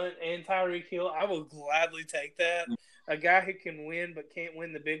Kareem Hunt and Tyreek Hill, I will gladly take that. A guy who can win but can't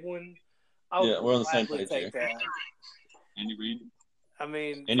win the big one. We're on the same page take here. that. Andy Reid. I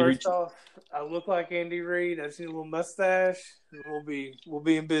mean, Andy first Reid. off, I look like Andy Reid. I just need a little mustache, and we'll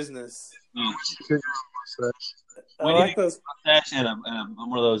be in business. I like those. Mustache and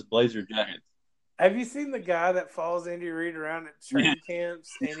one of those Blazer jackets. Have you seen the guy that follows Andy Reid around at training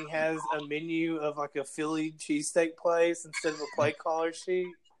camps, and he has a menu of like a Philly cheesesteak place instead of a plate caller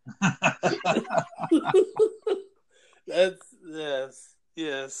sheet? That's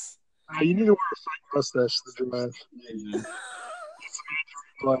yes. You need to wear a fake mustache to the drive.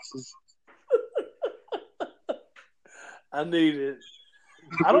 Glasses. I need it.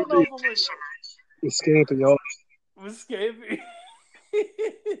 I don't know if I'm gonna It's scamping, y'all. with Scampy.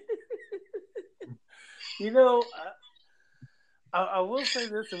 I will say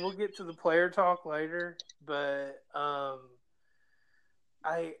this, and we'll get to the player talk later, but I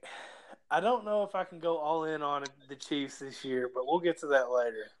don't know if I can go all in on the Chiefs this year, but we'll get to that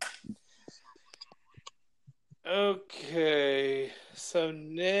later. Okay, so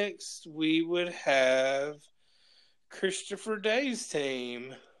next we would have Christopher Day's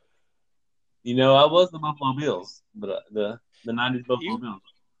team. I was the Buffalo Bills, but the '90s Buffalo Bills.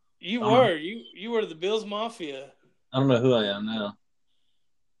 You were the Bills Mafia. I don't know who I am now.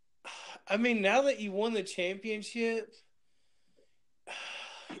 I mean, now that you won the championship,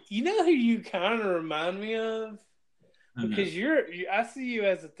 you know who you kind of remind me of? Because I see you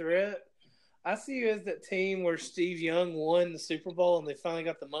as a threat. I see you as that team where Steve Young won the Super Bowl and they finally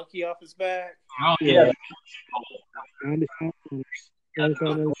got the monkey off his back. Oh, yeah.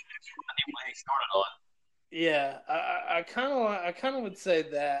 Yeah, I kind of would say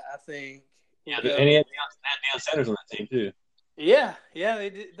that. I think. Yeah, and he had Deion Sanders on that team too. Yeah,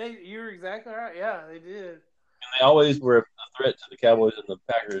 they did. You were exactly right. Yeah, they did. And they always were a threat to the Cowboys and the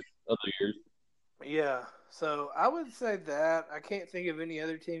Packers other years. Yeah, so I would say that. I can't think of any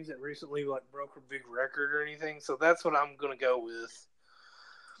other teams that recently broke a big record or anything. So that's what I'm going to go with.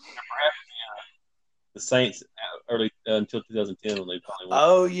 Perhaps the Saints early until 2010 when they finally won.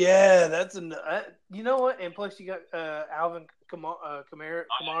 Oh yeah, that's you know what? And plus you got Alvin Kamara.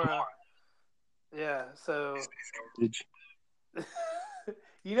 Yeah, so he's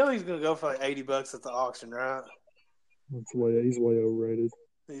going to go for like $80 at the auction, right? He's way overrated.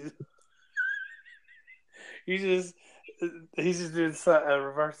 He's just doing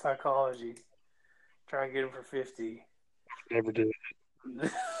reverse psychology, trying to get him for 50. Never did.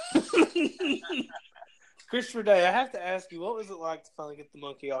 Christopher Day, I have to ask you, what was it like to finally get the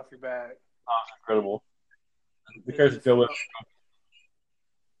monkey off your back? Oh, it's incredible. The curse of Joe Webb.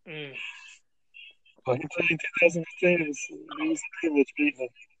 I can tell you 2010 was a privilege beating him.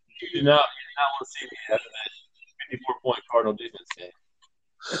 You did not want to see me after that 54-point Cardinal defense game.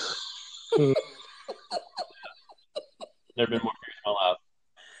 Never been more curious in my life.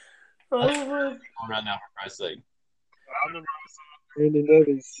 Oh, I'm right now, for Christ's sake. I remember Randy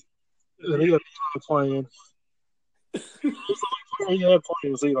Neves, and he had playing. He had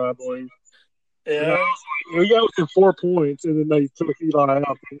playing was Eli, I believe. yeah. We got within 4 points, and then they took Eli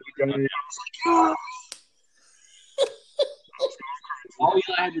out. All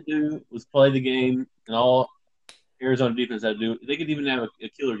Eli had to do was play the game, and all Arizona defense had to do. They could even have a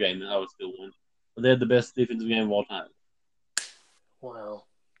killer game, and I would still win. But they had the best defensive game of all time. Wow.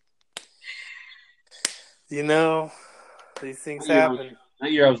 You know, these things That year I happen.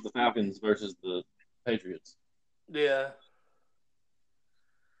 That year I was the Falcons versus the Patriots. Yeah.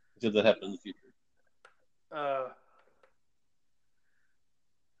 Did that happen in the future?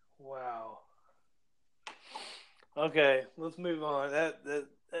 Wow. Okay, let's move on.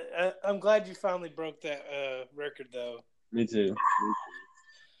 I'm glad you finally broke that record, though. Me too.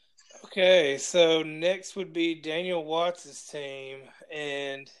 Okay, so next would be Daniel Watts' team,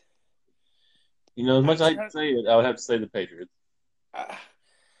 and You know, as much as I hate to say it, I would have to say the Patriots.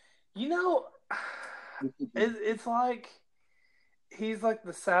 you know, it's like he's like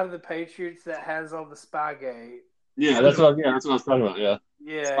the side of the Patriots that has all the Spygate. Yeah, that's what I was talking about. Yeah,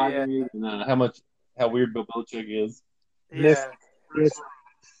 Yeah, Spygate and how weird Bill Belichick is. yeah.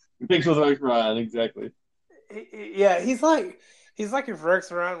 Mixed with Rex Ryan, exactly. He's like if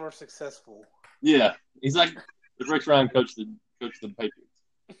Rex Ryan were successful. Yeah, he's like if Rex Ryan coached the Patriots.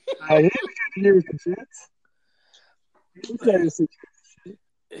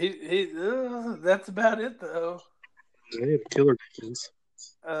 That's about it though. They had a killer defense.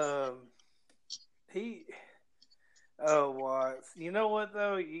 Watts. You know what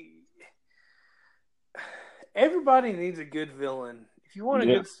though? Everybody needs a good villain. If you want a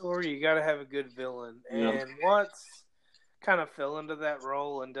good story, you got to have a good villain. And Watts kind of fell into that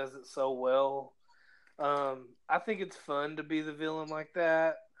role and does it so well. I think it's fun to be the villain like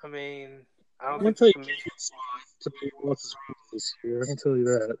that. I mean, I don't think to be Watts' this year. I can tell you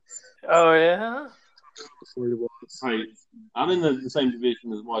that. Oh yeah. Right. I'm in the same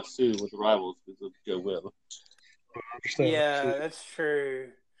division as Watts too with the rivals because of Joe Webb. Yeah, that's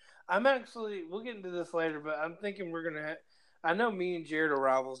true. We'll get into this later, but I'm thinking we're going to I know me and Jared are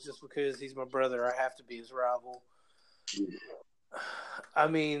rivals just because he's my brother. I have to be his rival. I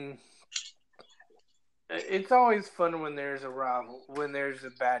mean, it's always fun when there's a rival, when there's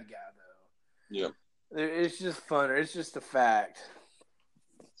a bad guy, though. Yeah. It's just funner. It's just a fact.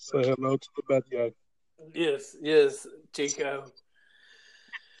 Say hello to the bad guy. Yes, Chico.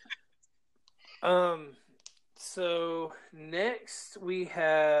 So next we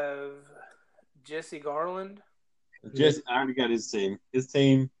have Jesse Garland. I already got his team. His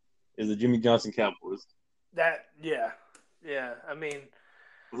team is the Jimmy Johnson Cowboys. Yeah. I mean,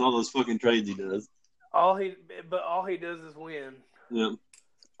 with all those fucking trades he does. All he does is win. Yep.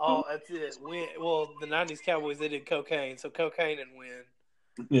 That's it. Win. Well, the '90s Cowboys, they did cocaine, so cocaine and win.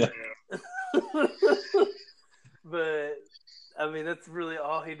 Yeah. But I mean, that's really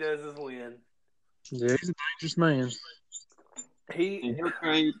all he does is win. Yeah, he's a dangerous man.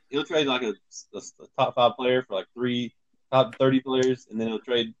 He'll trade like a top 5 player for like 3 top 30 players, and then he'll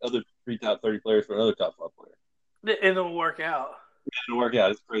trade other 3 top 30 players for another top 5 player. And it'll work out. It'll work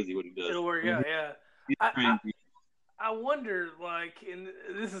out. It's crazy what he does. It'll work out. Yeah. I wonder, like, and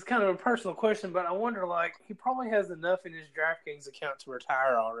this is kind of a personal question, but I wonder, like, he probably has enough in his DraftKings account to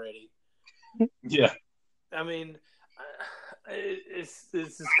retire already. Yeah. I mean, it's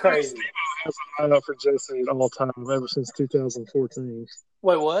just crazy. That's a lineup for Jesse at all time ever since 2014.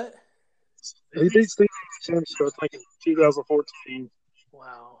 Wait, what? He beat Steve in the championship, I think, in 2014.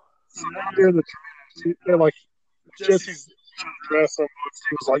 Wow. During the like Jesse's dress so much,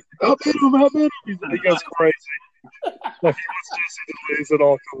 he was like, "I bet him." He goes crazy. Like he wants Jesse to lose at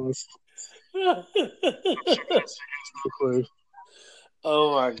all costs. No clue. Oh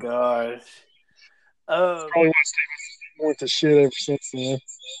my gosh. Probably why Steve went to shit ever since then.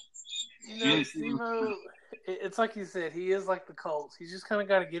 You know, Steve-O, it's like you said, he is like the Colts. He's just kind of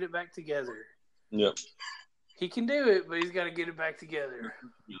got to get it back together. Yep. He can do it, but he's got to get it back together.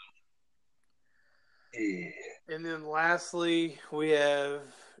 Yeah. And then lastly, we have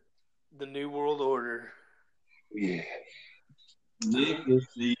the New World Order. Yeah. Nick is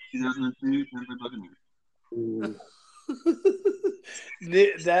the 2002 Tampa Buccaneers.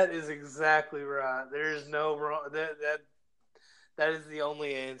 That is exactly right. There is no wrong. That is the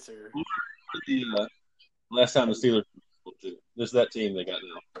only answer. The last time the Steelers, this is that team they got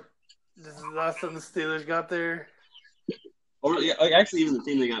now. This is the last time the Steelers got there. Or yeah, actually, even the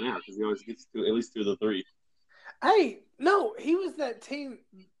team they got now, because he always gets to at least 2 of the 3. Hey, no, he was that team.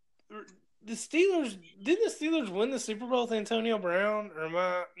 the Steelers didn't the Steelers win the Super Bowl with Antonio Brown? Or am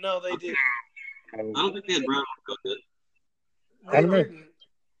I? No, they didn't. I don't think they had Brown on it. I They don't know. didn't.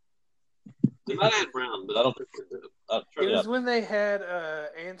 They might have had Brown, but I don't think they did. It was when they had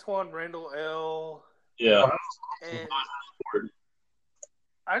Antoine Randall L. Yeah. And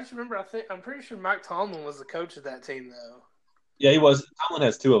I just remember. I'm pretty sure Mike Tomlin was the coach of that team, though. Yeah, he was. Tomlin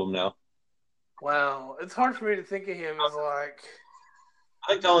has 2 of them now. Wow, it's hard for me to think of him as like.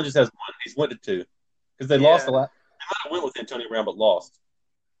 I think Tomlin just has 1. He's went to 2 because they lost a lot. They might have went with Antonio Brown, but lost.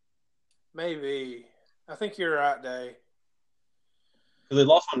 Maybe. I think you're right, Day. Because they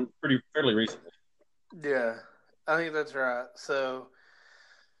lost one fairly recently. Yeah, I think that's right. So,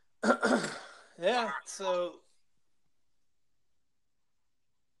 yeah. So,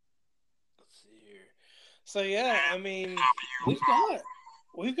 let's see here. So yeah, I mean,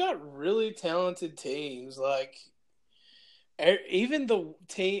 we've got really talented teams. Like, even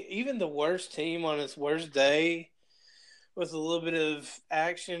the worst team on its worst day, with a little bit of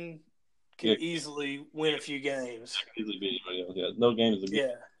action, can easily win a few games. Easily beat anybody else. Yeah, no games to beat.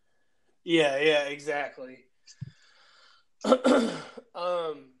 Yeah, exactly.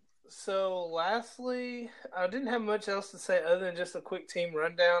 So lastly, I didn't have much else to say other than just a quick team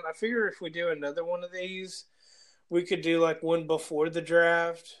rundown. I figure if we do another one of these, we could do like one before the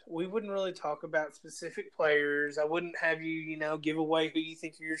draft. We wouldn't really talk about specific players. I wouldn't have you, give away who you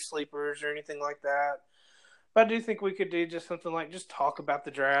think are your sleepers or anything like that. But I do think we could do just something like just talk about the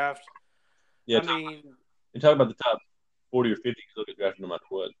draft. Yeah, you talk about the top 40 or 50 because they'll get drafted no matter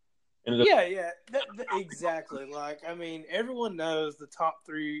what. Yeah, exactly. Like, I mean, everyone knows the top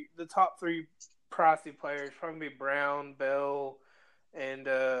three pricey players probably be Brown, Bell, and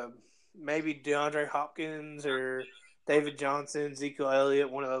maybe DeAndre Hopkins or David Johnson, Ezekiel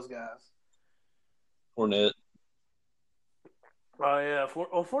Elliott, one of those guys. Fournette. Oh yeah,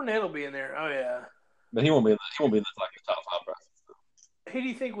 Fournette will be in there. Oh yeah, but he won't be in the like top 5 prices. Who do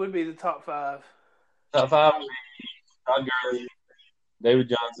you think would be the top 5? Top 5 would be Todd Gurley, David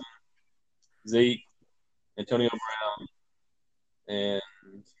Johnson, Zeke, Antonio Brown, and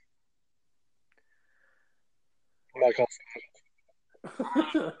Michael.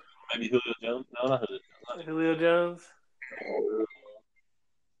 Maybe Julio Jones. No, not Julio Jones. Julio Jones.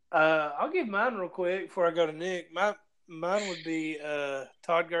 I'll give mine real quick before I go to Nick. Mine would be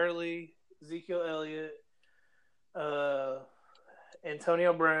Todd Gurley, Ezekiel Elliott,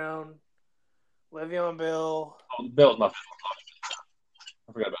 Antonio Brown, Le'Veon Bell. Oh, Bell's my favorite.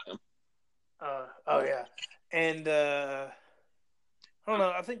 I forgot about him. Oh yeah, and I don't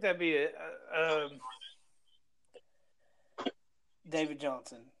know. I think that'd be it. David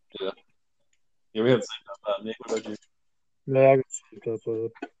Johnson. Yeah, we have the same stuff. Nick, what about you? Yeah, I can see that.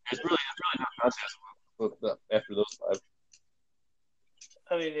 It's really no contest after those 5.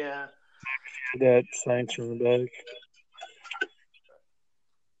 I mean, yeah. That Saints in the back.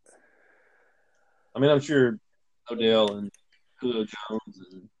 I mean, I'm sure Odell and Julio Jones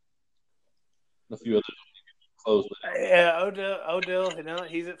and a few others close with it. Yeah, Odell,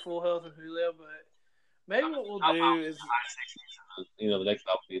 he's at full health and Julio, but maybe what we'll do is the next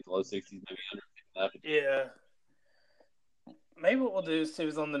top will be at the low 60s, maybe under 59. Yeah. Maybe what we'll do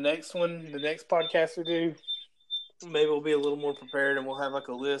is on the next podcast we do, maybe we'll be a little more prepared and we'll have like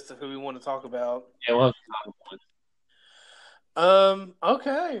a list of who we want to talk about. Yeah, we'll have some talking points.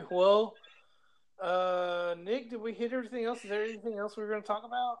 Okay. Well, Nick, did we hit everything else? Is there anything else we were going to talk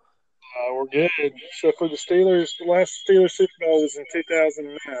about? We're good. So for the Steelers, the last Steelers Super Bowl was in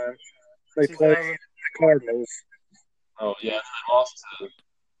 2009. They played the Cardinals. Oh, yeah. They lost to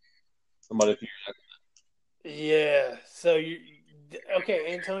somebody a few years after. Yeah. So,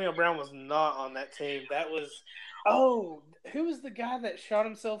 Antonio Brown was not on that team. That was – who was the guy that shot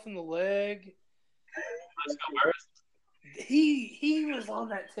himself in the leg? He was on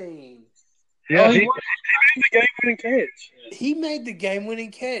that team. Yeah, he made the game-winning catch. He made the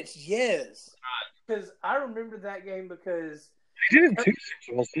game-winning catch, yes. Because I remember that game because he did it 2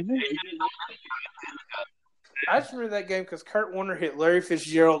 Super Bowls, didn't he? I just remember that game because Kurt Warner hit Larry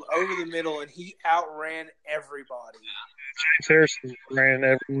Fitzgerald over the middle, and he outran everybody. James Harrison ran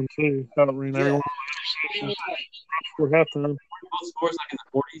everyone, too. Outran everyone. For halftime. Both scores like in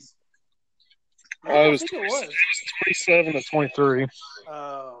the 40s? I think it was 27 to 23.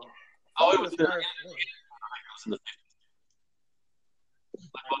 It was in the 50s.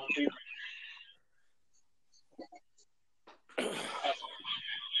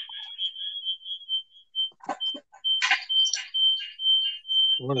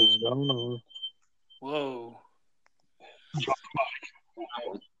 What is going on? Whoa.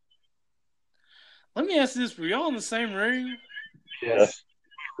 Let me ask this. Were y'all in the same room? Yes.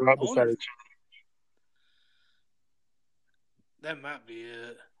 right I beside wonder if each that might be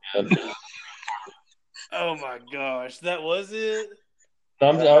it. Yeah. Oh my gosh, that was it. No,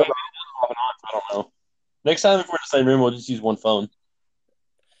 I don't know. Next time, if we're in the same room, we'll just use one phone.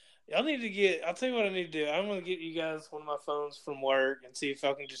 I'll tell you what I need to do. I'm going to get you guys one of my phones from work and see if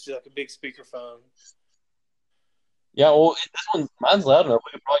I can just do like a big speaker phone. Yeah, well, this one, mine's loud enough.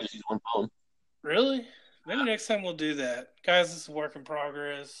 We could probably just use one phone. Really? Maybe next time we'll do that. Guys, this is a work in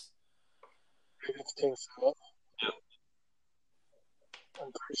progress. other.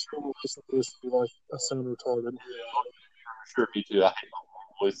 I'm pretty sure we'll listen to this and be like, I sound retarded. Sure, me too. I hate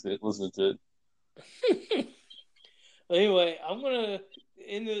my voice listening to it. Anyway, I'm going to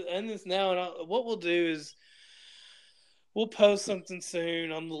end this now. And what we'll do is we'll post something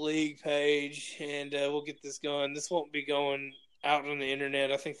soon on the league page, and we'll get this going. This won't be going out on the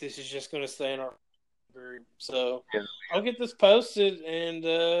internet. I think this is just going to stay in our group. So Yeah. I'll get this posted, and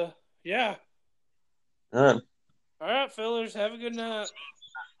yeah. All right. All right, fellas. Have a good night.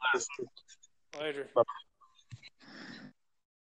 Later. Bye.